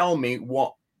tell me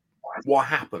what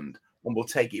happened, and we'll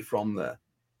take it from there.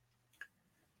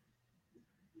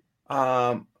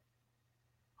 Have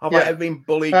I ever been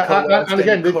bullied? And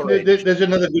again, there's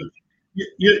another good.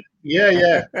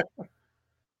 Yeah.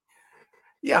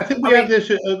 I think we had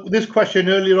this question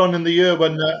earlier on in the year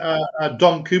when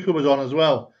Dom Cooper was on as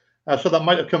well. So that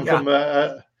might have come from,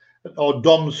 or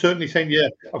Dom certainly saying, "Yeah,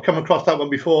 I've come across that one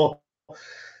before."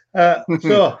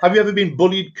 So, have you ever been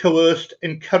bullied, coerced,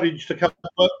 encouraged to come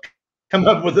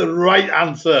up with the right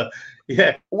answer?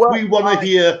 Yeah, well, we want to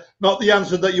hear not the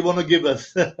answer that you want to give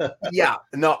us. Yeah,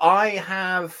 no, I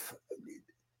have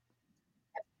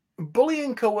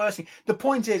bullying, coercing. The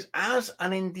point is, as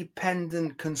an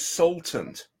independent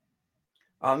consultant,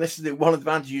 and this is one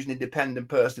advantage of using an independent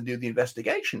person to do the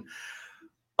investigation,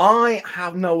 I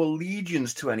have no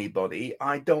allegiance to anybody.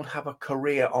 I don't have a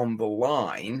career on the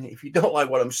line. If you don't like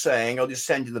what I'm saying, I'll just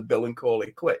send you the bill and call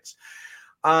it quits.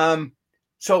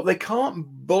 So they can't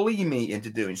bully me into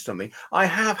doing something. I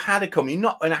have had a company,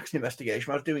 not an accident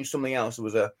investigation. I was doing something else.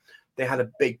 They had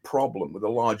a big problem with a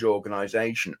large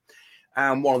organization.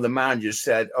 And one of the managers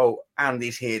said, "Oh,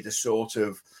 Andy's here to sort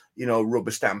of, you know,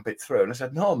 rubber stamp it through." And I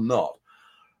said, "No, I'm not.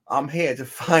 I'm here to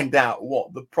find out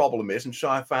what the problem is and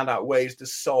try and find out ways to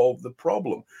solve the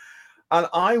problem." And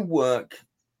I work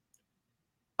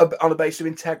on a basis of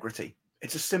integrity.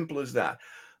 It's as simple as that.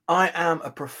 I am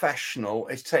a professional.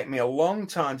 It's taken me a long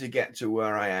time to get to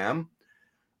where I am.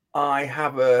 I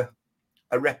have a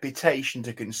reputation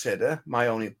to consider, my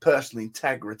own personal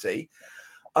integrity,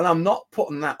 and I'm not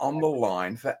putting that on the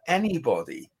line for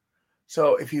anybody.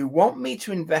 So if you want me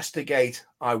to investigate,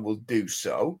 I will do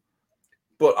so.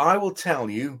 But I will tell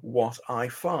you what I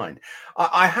find.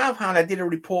 I did a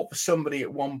report for somebody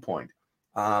at one point,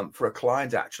 for a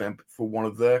client, actually, for one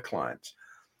of their clients.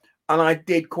 And I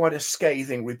did quite a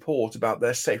scathing report about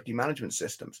their safety management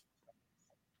systems.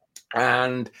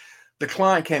 And the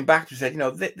client came back to me and said, "You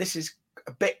know, this is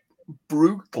a bit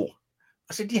brutal."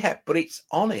 I said, "Yeah, but it's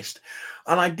honest."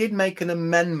 And I did make an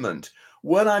amendment.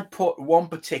 When I put one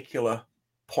particular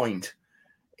point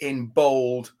in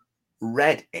bold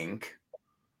red ink,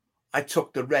 I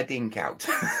took the red ink out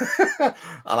and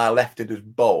I left it as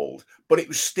bold, but it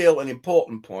was still an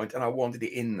important point and I wanted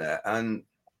it in there, and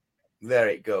there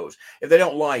it goes. If they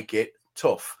don't like it,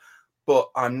 tough, but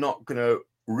I'm not going to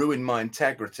ruin my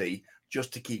integrity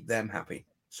just to keep them happy.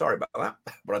 Sorry about that,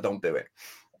 but I don't do it.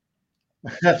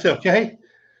 That's okay.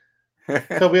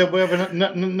 So we have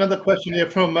another question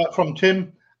here from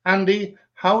Tim. Andy,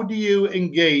 how do you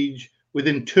engage with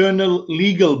internal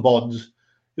legal bods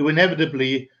who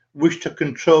inevitably wish to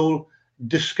control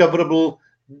discoverable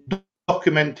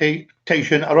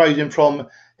documentation arising from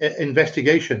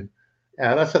investigation?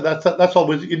 That's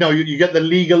always, you know, you get the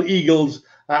legal eagles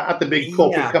at the big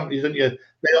corporate companies, don't you?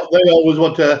 They always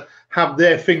want to have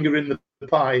their finger in the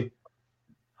pie.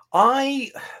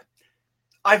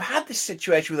 I've had this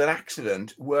situation with an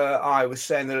accident where I was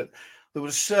saying that there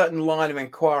was a certain line of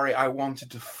inquiry I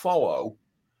wanted to follow,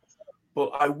 but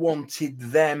I wanted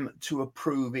them to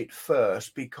approve it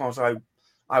first because I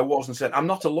wasn't saying, I'm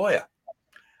not a lawyer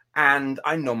and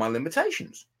I know my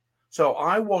limitations. So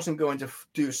I wasn't going to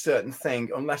do a certain thing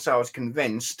unless I was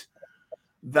convinced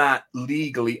that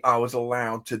legally I was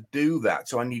allowed to do that.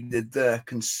 So I needed their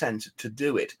consent to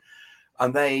do it.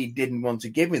 And they didn't want to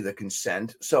give me the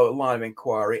consent. So a line of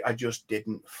inquiry I just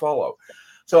didn't follow.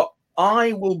 So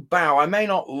I will bow. I may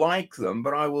not like them,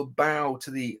 but I will bow to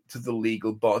the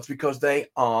legal bods because they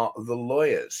are the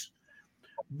lawyers.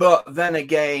 But then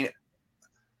again,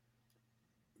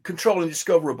 controlling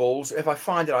discoverables, if I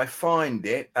find it, I find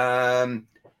it.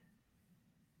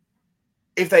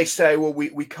 If they say, well,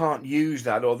 we can't use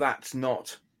that, or that's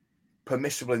not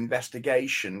permissible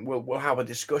investigation, we'll have a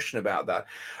discussion about that.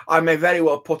 I may very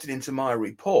well put it into my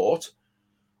report,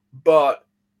 but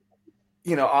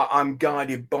I'm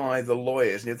guided by the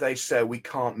lawyers, and if they say we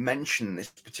can't mention this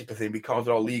particular thing because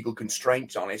there are legal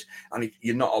constraints on it, and if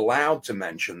you're not allowed to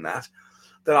mention that,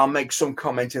 then I'll make some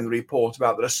comment in the report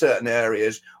about there are certain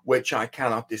areas which I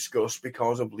cannot discuss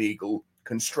because of legal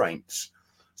constraints.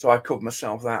 So I cover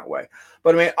myself that way.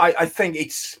 But I mean, I think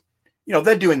it's,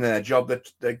 they're doing their job,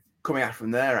 that they're coming at from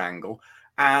their angle.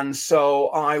 And so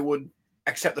I would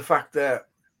accept the fact that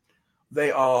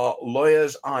they are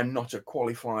lawyers. I'm not a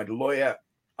qualified lawyer.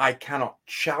 I cannot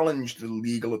challenge the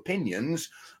legal opinions,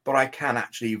 but I can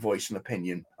actually voice an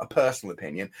opinion, a personal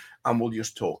opinion, and we'll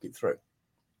just talk it through.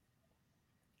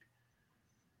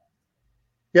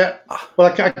 Yeah,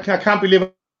 well, I can't believe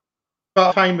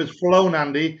our time has flown,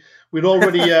 Andy. We're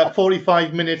already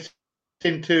 45 minutes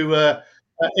into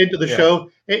the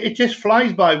show. It just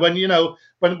flies by when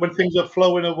when things are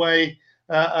flowing away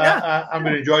and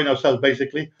we're enjoying ourselves.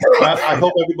 Basically, I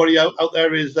hope everybody out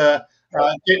there is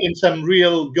getting some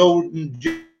real golden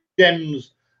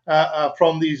gems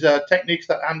from these techniques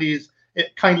that Andy is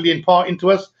kindly imparting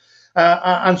to us,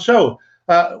 and so.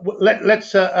 Let's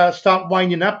start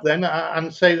winding up then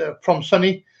and say that from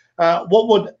Sonny, what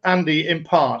would Andy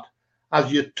impart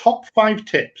as your top 5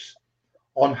 tips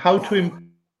on how to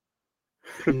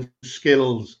improve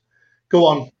skills? Go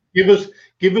on, give us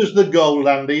the gold,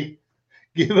 Andy.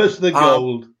 Give us the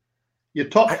gold. Your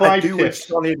top 5 tips.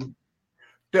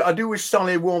 I do wish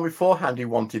Sonny had warned beforehand he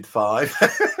wanted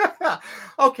 5.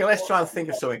 Okay, let's try and think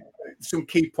of some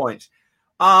key points.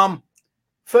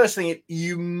 First thing,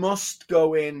 you must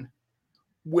go in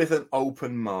with an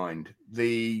open mind.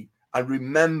 And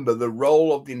remember, the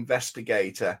role of the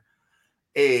investigator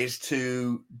is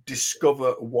to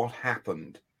discover what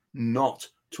happened, not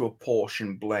to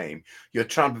apportion blame. You're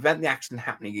trying to prevent the accident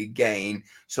happening again,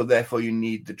 so therefore you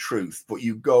need the truth, but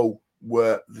you go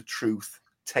where the truth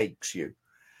takes you.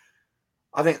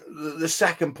 I think the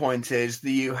second point is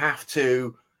that you have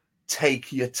to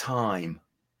take your time.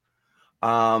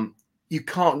 You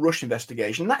can't rush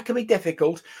investigation. That can be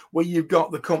difficult where you've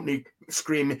got the company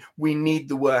screaming, we need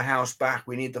the warehouse back,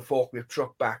 we need the forklift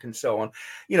truck back, and so on.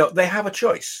 They have a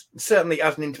choice. Certainly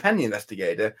as an independent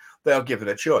investigator, they are given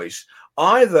a choice.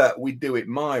 Either we do it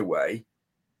my way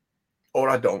or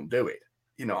I don't do it.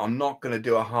 I'm not going to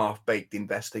do a half-baked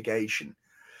investigation.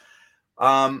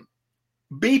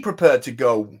 Be prepared to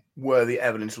go where the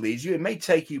evidence leads you. It may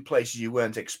take you places you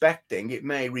weren't expecting. It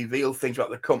may reveal things about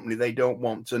the company they don't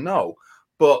want to know,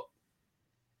 but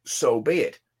so be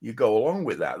it. You go along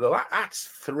with that. That's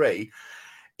 3.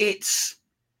 It's,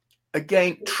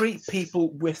 again, treat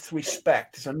people with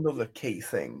respect is another key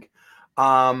thing.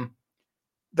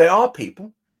 They are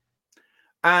people,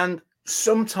 and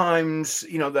sometimes,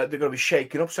 they're going to be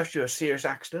shaken up, especially a serious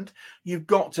accident. You've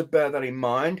got to bear that in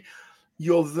mind.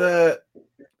 You're there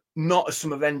not as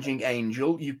some avenging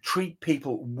angel. You treat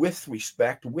people with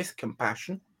respect, with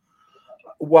compassion,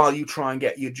 while you try and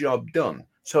get your job done.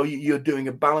 So you're doing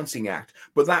a balancing act.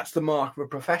 But that's the mark of a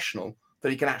professional,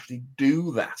 that he can actually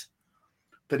do that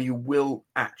he will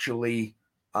actually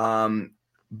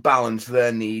balance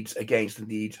their needs against the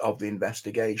needs of the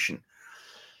investigation.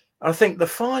 And I think the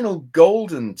final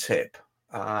golden tip,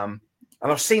 and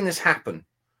I've seen this happen,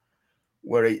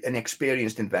 where an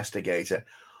experienced investigator,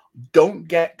 don't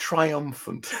get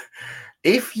triumphant.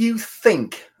 If you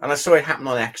think, and I saw it happen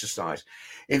on exercise,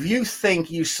 if you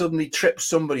think you suddenly trip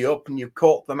somebody up and you've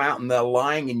caught them out and they're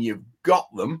lying and you've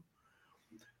got them,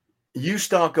 you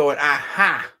start going,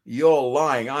 aha, you're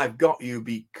lying, I've got you,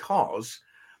 because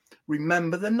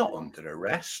remember, they're not under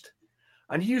arrest.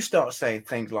 And you start saying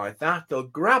things like that, they'll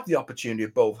grab the opportunity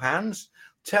with both hands,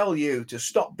 tell you to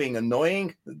stop being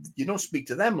annoying. You don't speak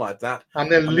to them like that.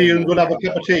 And then Leon would have a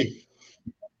cup of tea.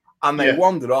 And they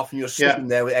wander off and you're sitting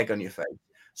there with egg on your face.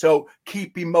 So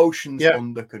keep emotions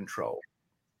under control.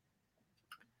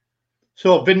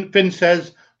 So Vin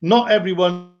says, not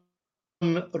everyone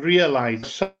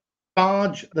realizes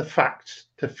charge the facts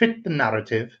to fit the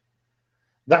narrative.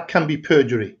 That can be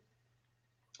perjury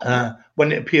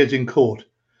when it appears in court.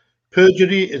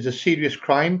 Perjury is a serious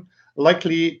crime,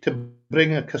 likely to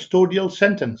bring a custodial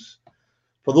sentence.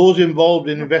 For those involved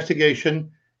in investigation,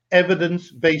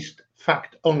 evidence-based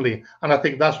fact only. And I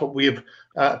think that's what we have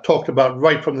talked about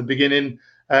right from the beginning.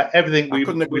 Everything we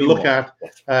look at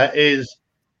is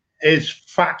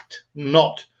fact,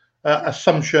 not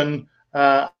assumption.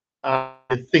 I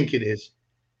think it is.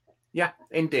 Yeah,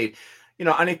 indeed.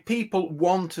 And if people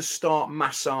want to start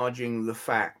massaging the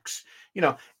facts,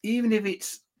 even if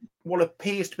it's what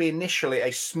appears to be initially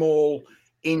a small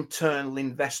internal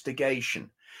investigation.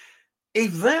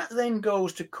 If that then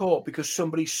goes to court because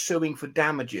somebody's suing for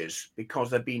damages because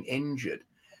they've been injured,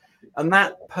 and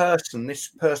that person, this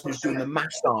person who's doing the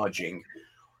massaging,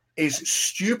 is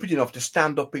stupid enough to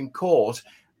stand up in court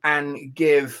and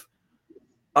give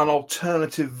an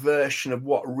alternative version of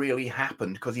what really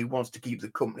happened because he wants to keep the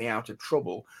company out of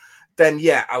trouble, then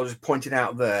yeah, I was pointing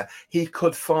out there, he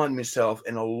could find himself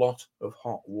in a lot of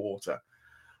hot water.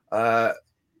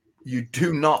 You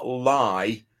do not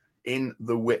lie in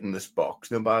the witness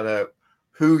box, no matter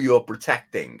who you're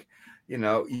protecting. You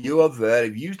know, you are there.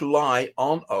 If you lie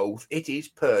on oath, it is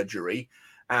perjury,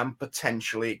 and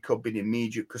potentially it could be an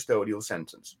immediate custodial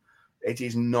sentence. It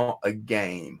is not a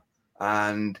game,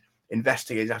 and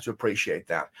investigators have to appreciate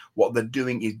that. What they're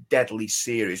doing is deadly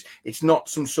serious. It's not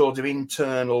some sort of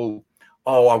internal,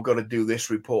 oh, I've got to do this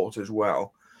report as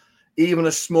well. Even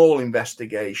a small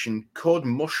investigation could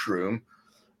mushroom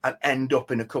and end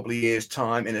up in a couple of years'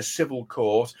 time in a civil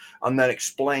court, and then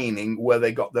explaining where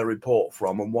they got their report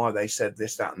from and why they said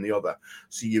this, that, and the other.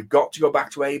 So you've got to go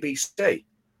back to ABC,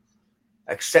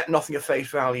 accept nothing at face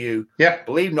value,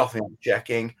 believe nothing on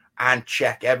checking, and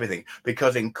check everything.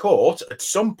 Because in court, at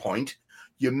some point,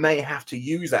 you may have to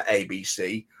use that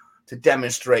ABC to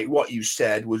demonstrate what you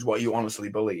said was what you honestly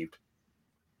believed.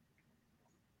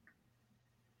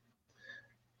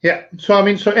 Yeah. So, I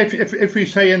mean, so if we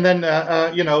say, and then,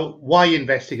 you know, why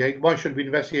investigate? Why should we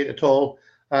investigate at all?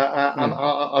 And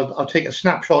I'll take a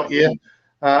snapshot here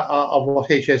of what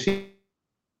HSE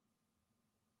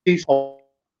is, of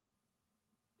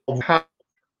how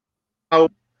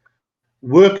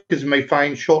workers may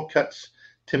find shortcuts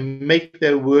to make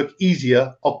their work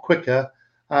easier or quicker,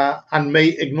 and may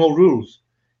ignore rules.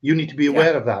 You need to be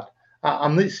aware of that.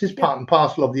 And this is part and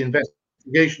parcel of the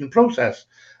investigation process.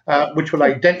 Which will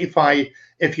identify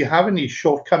if you have any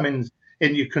shortcomings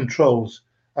in your controls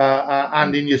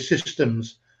and in your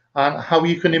systems, and how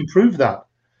you can improve that.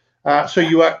 So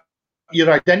you're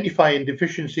identifying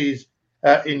deficiencies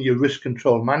in your risk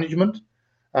control management,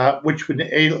 which would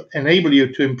enable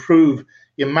you to improve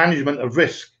your management of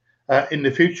risk in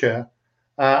the future.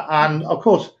 And of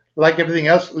course, like everything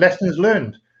else, lessons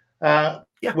learned,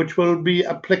 which will be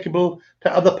applicable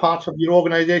to other parts of your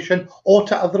organization or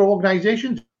to other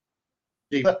organizations.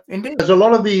 Indeed. There's a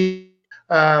lot of the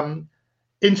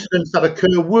incidents that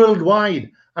occur worldwide,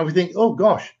 and we think, oh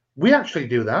gosh, we actually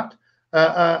do that.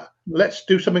 Let's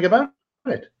do something about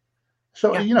it.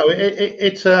 So you know,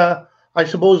 it's I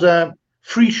suppose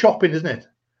free shopping, isn't it?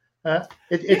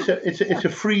 It's a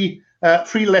free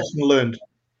lesson learned.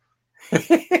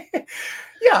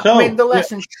 Yeah, so, I mean, the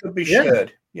lessons should be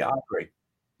shared. Yeah, I agree.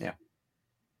 Yeah.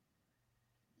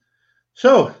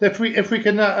 So if we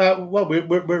can, well,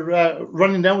 we're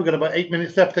running down. We've got about 8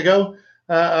 minutes left to go.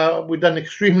 We've done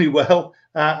extremely well.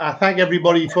 I thank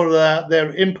everybody for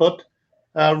their input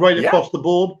right across the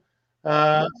board,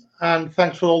 and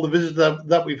thanks for all the visits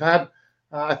that we've had.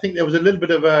 I think there was a little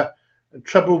bit of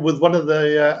trouble with one of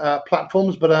the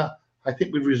platforms, but I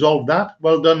think we've resolved that.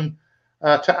 Well done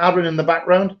to Aaron in the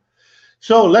background.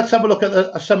 So let's have a look at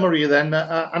a summary then.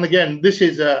 And again, this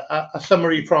is a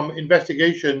summary from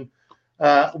investigation,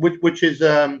 which is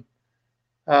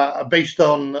based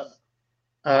on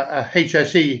a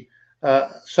HSE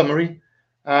summary.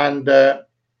 And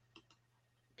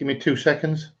give me 2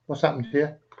 seconds. What's happened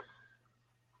here?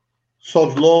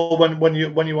 Sod's Law, when you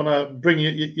want to bring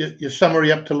your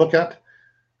summary up to look at,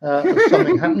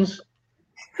 something happens.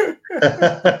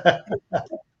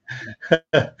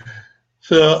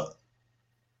 So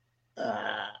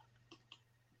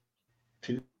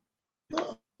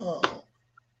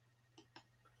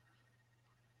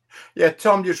yeah,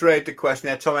 Tom just raised a question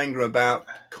there, Tom Ingram, about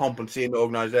competency in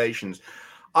organisations.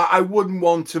 I wouldn't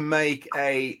want to make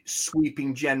a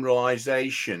sweeping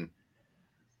generalisation,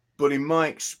 but in my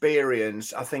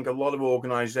experience, I think a lot of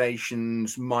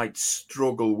organisations might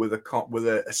struggle with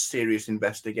a serious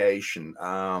investigation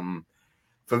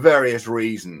for various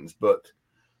reasons, but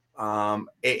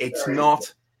it's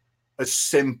not as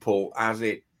simple as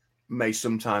it may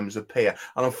sometimes appear.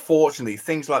 And unfortunately,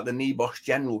 things like the NEBOSH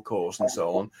General course and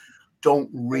so on don't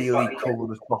really cover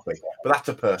the topic. But that's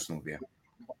a personal view.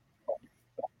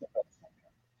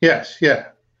 Yes, yeah.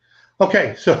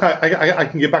 Okay, so I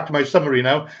can get back to my summary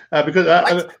now because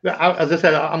as I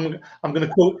said, I'm going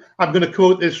to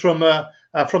quote this from the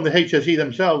HSE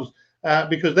themselves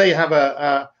because they have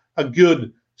a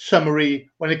good summary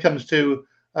when it comes to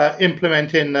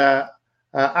implementing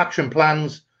action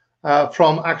plans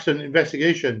from accident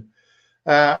investigation.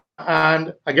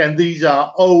 And again, these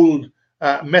are old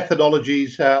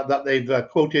methodologies that they've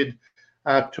quoted,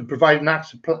 to provide an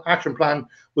action plan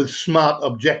with smart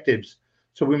objectives.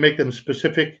 So we make them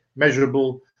specific,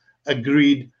 measurable,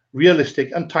 agreed,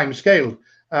 realistic, and time-scaled.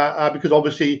 Because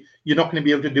obviously you're not going to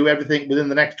be able to do everything within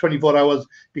the next 24 hours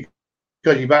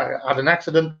because you've had an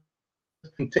accident.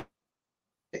 To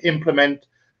implement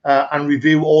and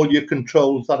review all your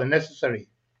controls that are necessary.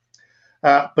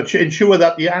 But to ensure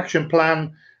that the action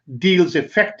plan deals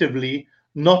effectively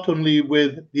not only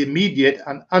with the immediate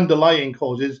and underlying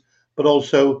causes, but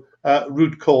also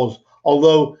root cause.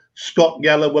 Although Scott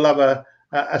Geller will have a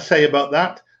say about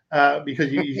that because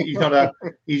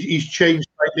he's changed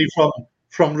slightly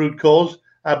from root cause.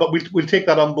 But we'll take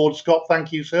that on board, Scott.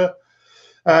 Thank you, sir.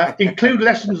 Include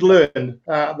lessons learned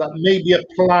that may be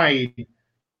applied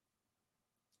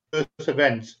to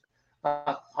events,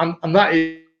 and that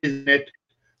is it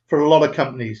for a lot of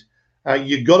companies.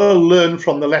 You've got to learn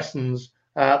from the lessons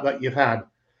that you've had,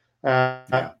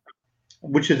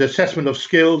 which is assessment of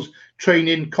skills,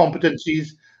 training,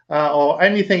 competencies, or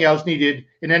anything else needed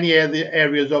in any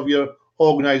areas of your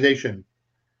organization.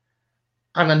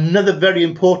 And another very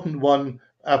important one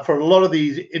for a lot of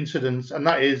these incidents, and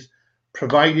that is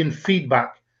providing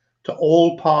feedback to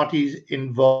all parties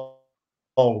involved.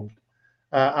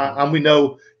 And we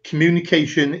know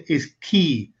communication is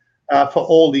key for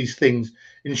all these things.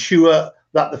 Ensure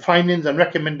that the findings and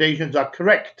recommendations are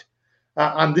correct.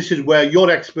 And this is where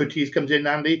your expertise comes in,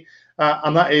 Andy.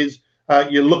 And that is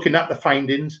you're looking at the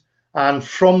findings. And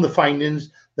from the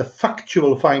findings, the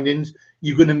factual findings,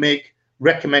 you're going to make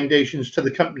recommendations to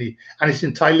the company. And it's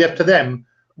entirely up to them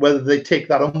whether they take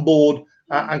that on board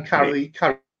and carry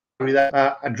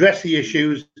that, address the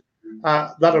issues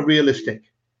that are realistic.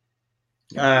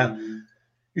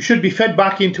 You should be fed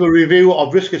back into a review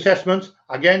of risk assessments.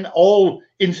 Again, all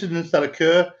incidents that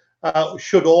occur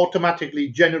should automatically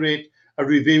generate a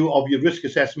review of your risk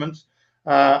assessments.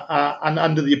 And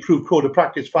under the approved code of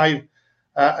practice 5,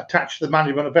 attached to the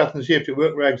Management of Health and Safety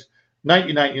Work Regs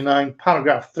 1999,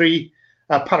 paragraph 3,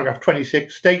 paragraph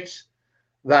 26 states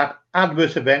that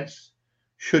adverse events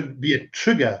should be a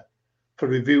trigger for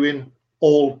reviewing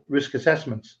all risk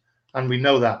assessments, and we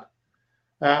know that.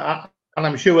 And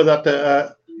I'm sure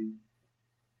that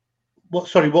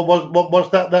what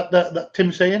was that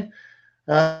Tim saying?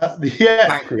 You're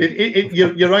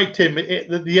right, Tim.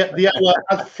 The hour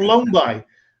has flown by.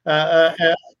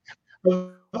 I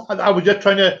was just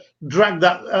trying to drag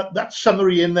that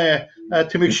summary in there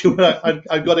to make sure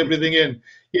I got everything in.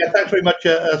 Yeah, thanks very much,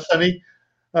 Sonny,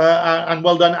 and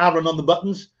well done, Aaron, on the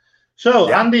buttons. So,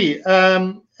 yeah. Andy,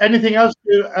 anything else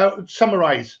to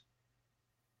summarize?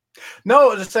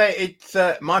 No, as I say, it's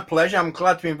my pleasure. I'm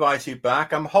glad to invite you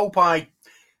back. I hope I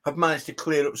have managed to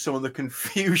clear up some of the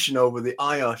confusion over the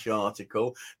IOSH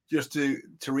article. Just to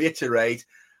reiterate,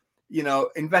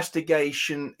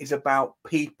 investigation is about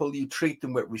people. You treat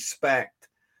them with respect,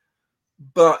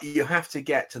 but you have to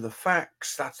get to the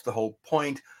facts. That's the whole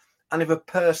point. And if a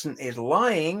person is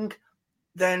lying,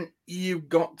 then you've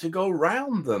got to go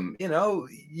round them.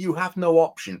 You have no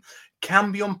option.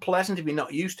 Can be unpleasant if you're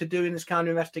not used to doing this kind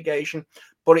of investigation,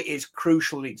 but it is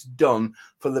crucial it's done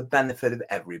for the benefit of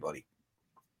everybody.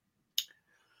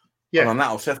 Yeah, and on that,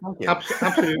 I'll say thank you.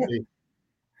 Absolutely.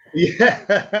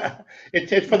 Yeah,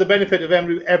 it's for the benefit of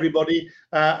everybody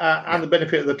and the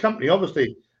benefit of the company,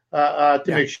 obviously, to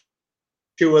make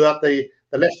sure that the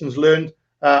lessons learned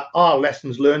are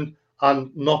lessons learned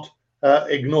and not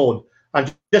ignored.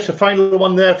 And just a final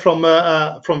one there from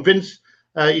Vince.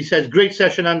 He says, great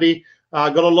session, Andy.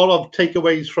 Got a lot of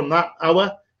takeaways from that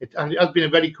hour. It has been a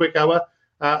very quick hour.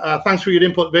 Thanks for your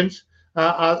input, Vince,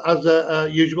 as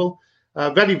usual.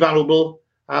 Very valuable.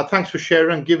 Thanks for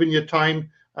sharing and giving your time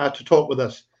to talk with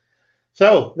us.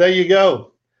 So there you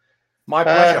go. My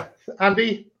pleasure.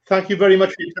 Andy, thank you very much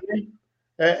for your time.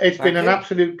 It's been an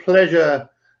absolute pleasure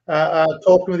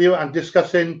talking with you and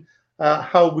discussing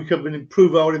how we can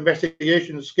improve our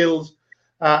investigation skills.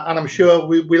 And I'm sure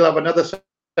we'll have another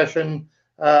session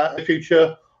in the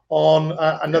future on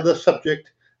another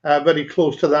subject very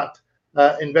close to that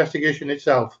investigation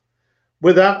itself.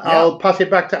 With that, I'll pass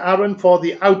it back to Aaron for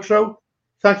the outro.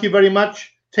 Thank you very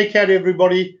much. Take care,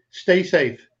 everybody. Stay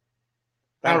safe.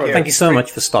 Thank you so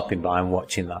much for stopping by and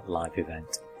watching that live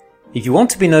event. If you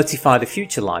want to be notified of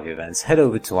future live events, head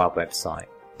over to our website.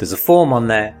 There's a form on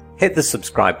there. Hit the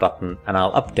subscribe button and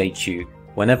I'll update you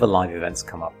whenever live events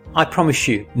come up. I promise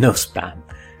you, no spam.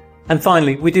 And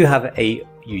finally, we do have a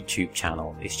YouTube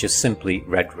channel. It's just simply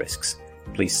Red Risks.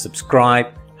 Please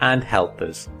subscribe and help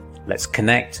us. Let's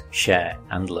connect, share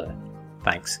and learn.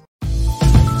 Thanks.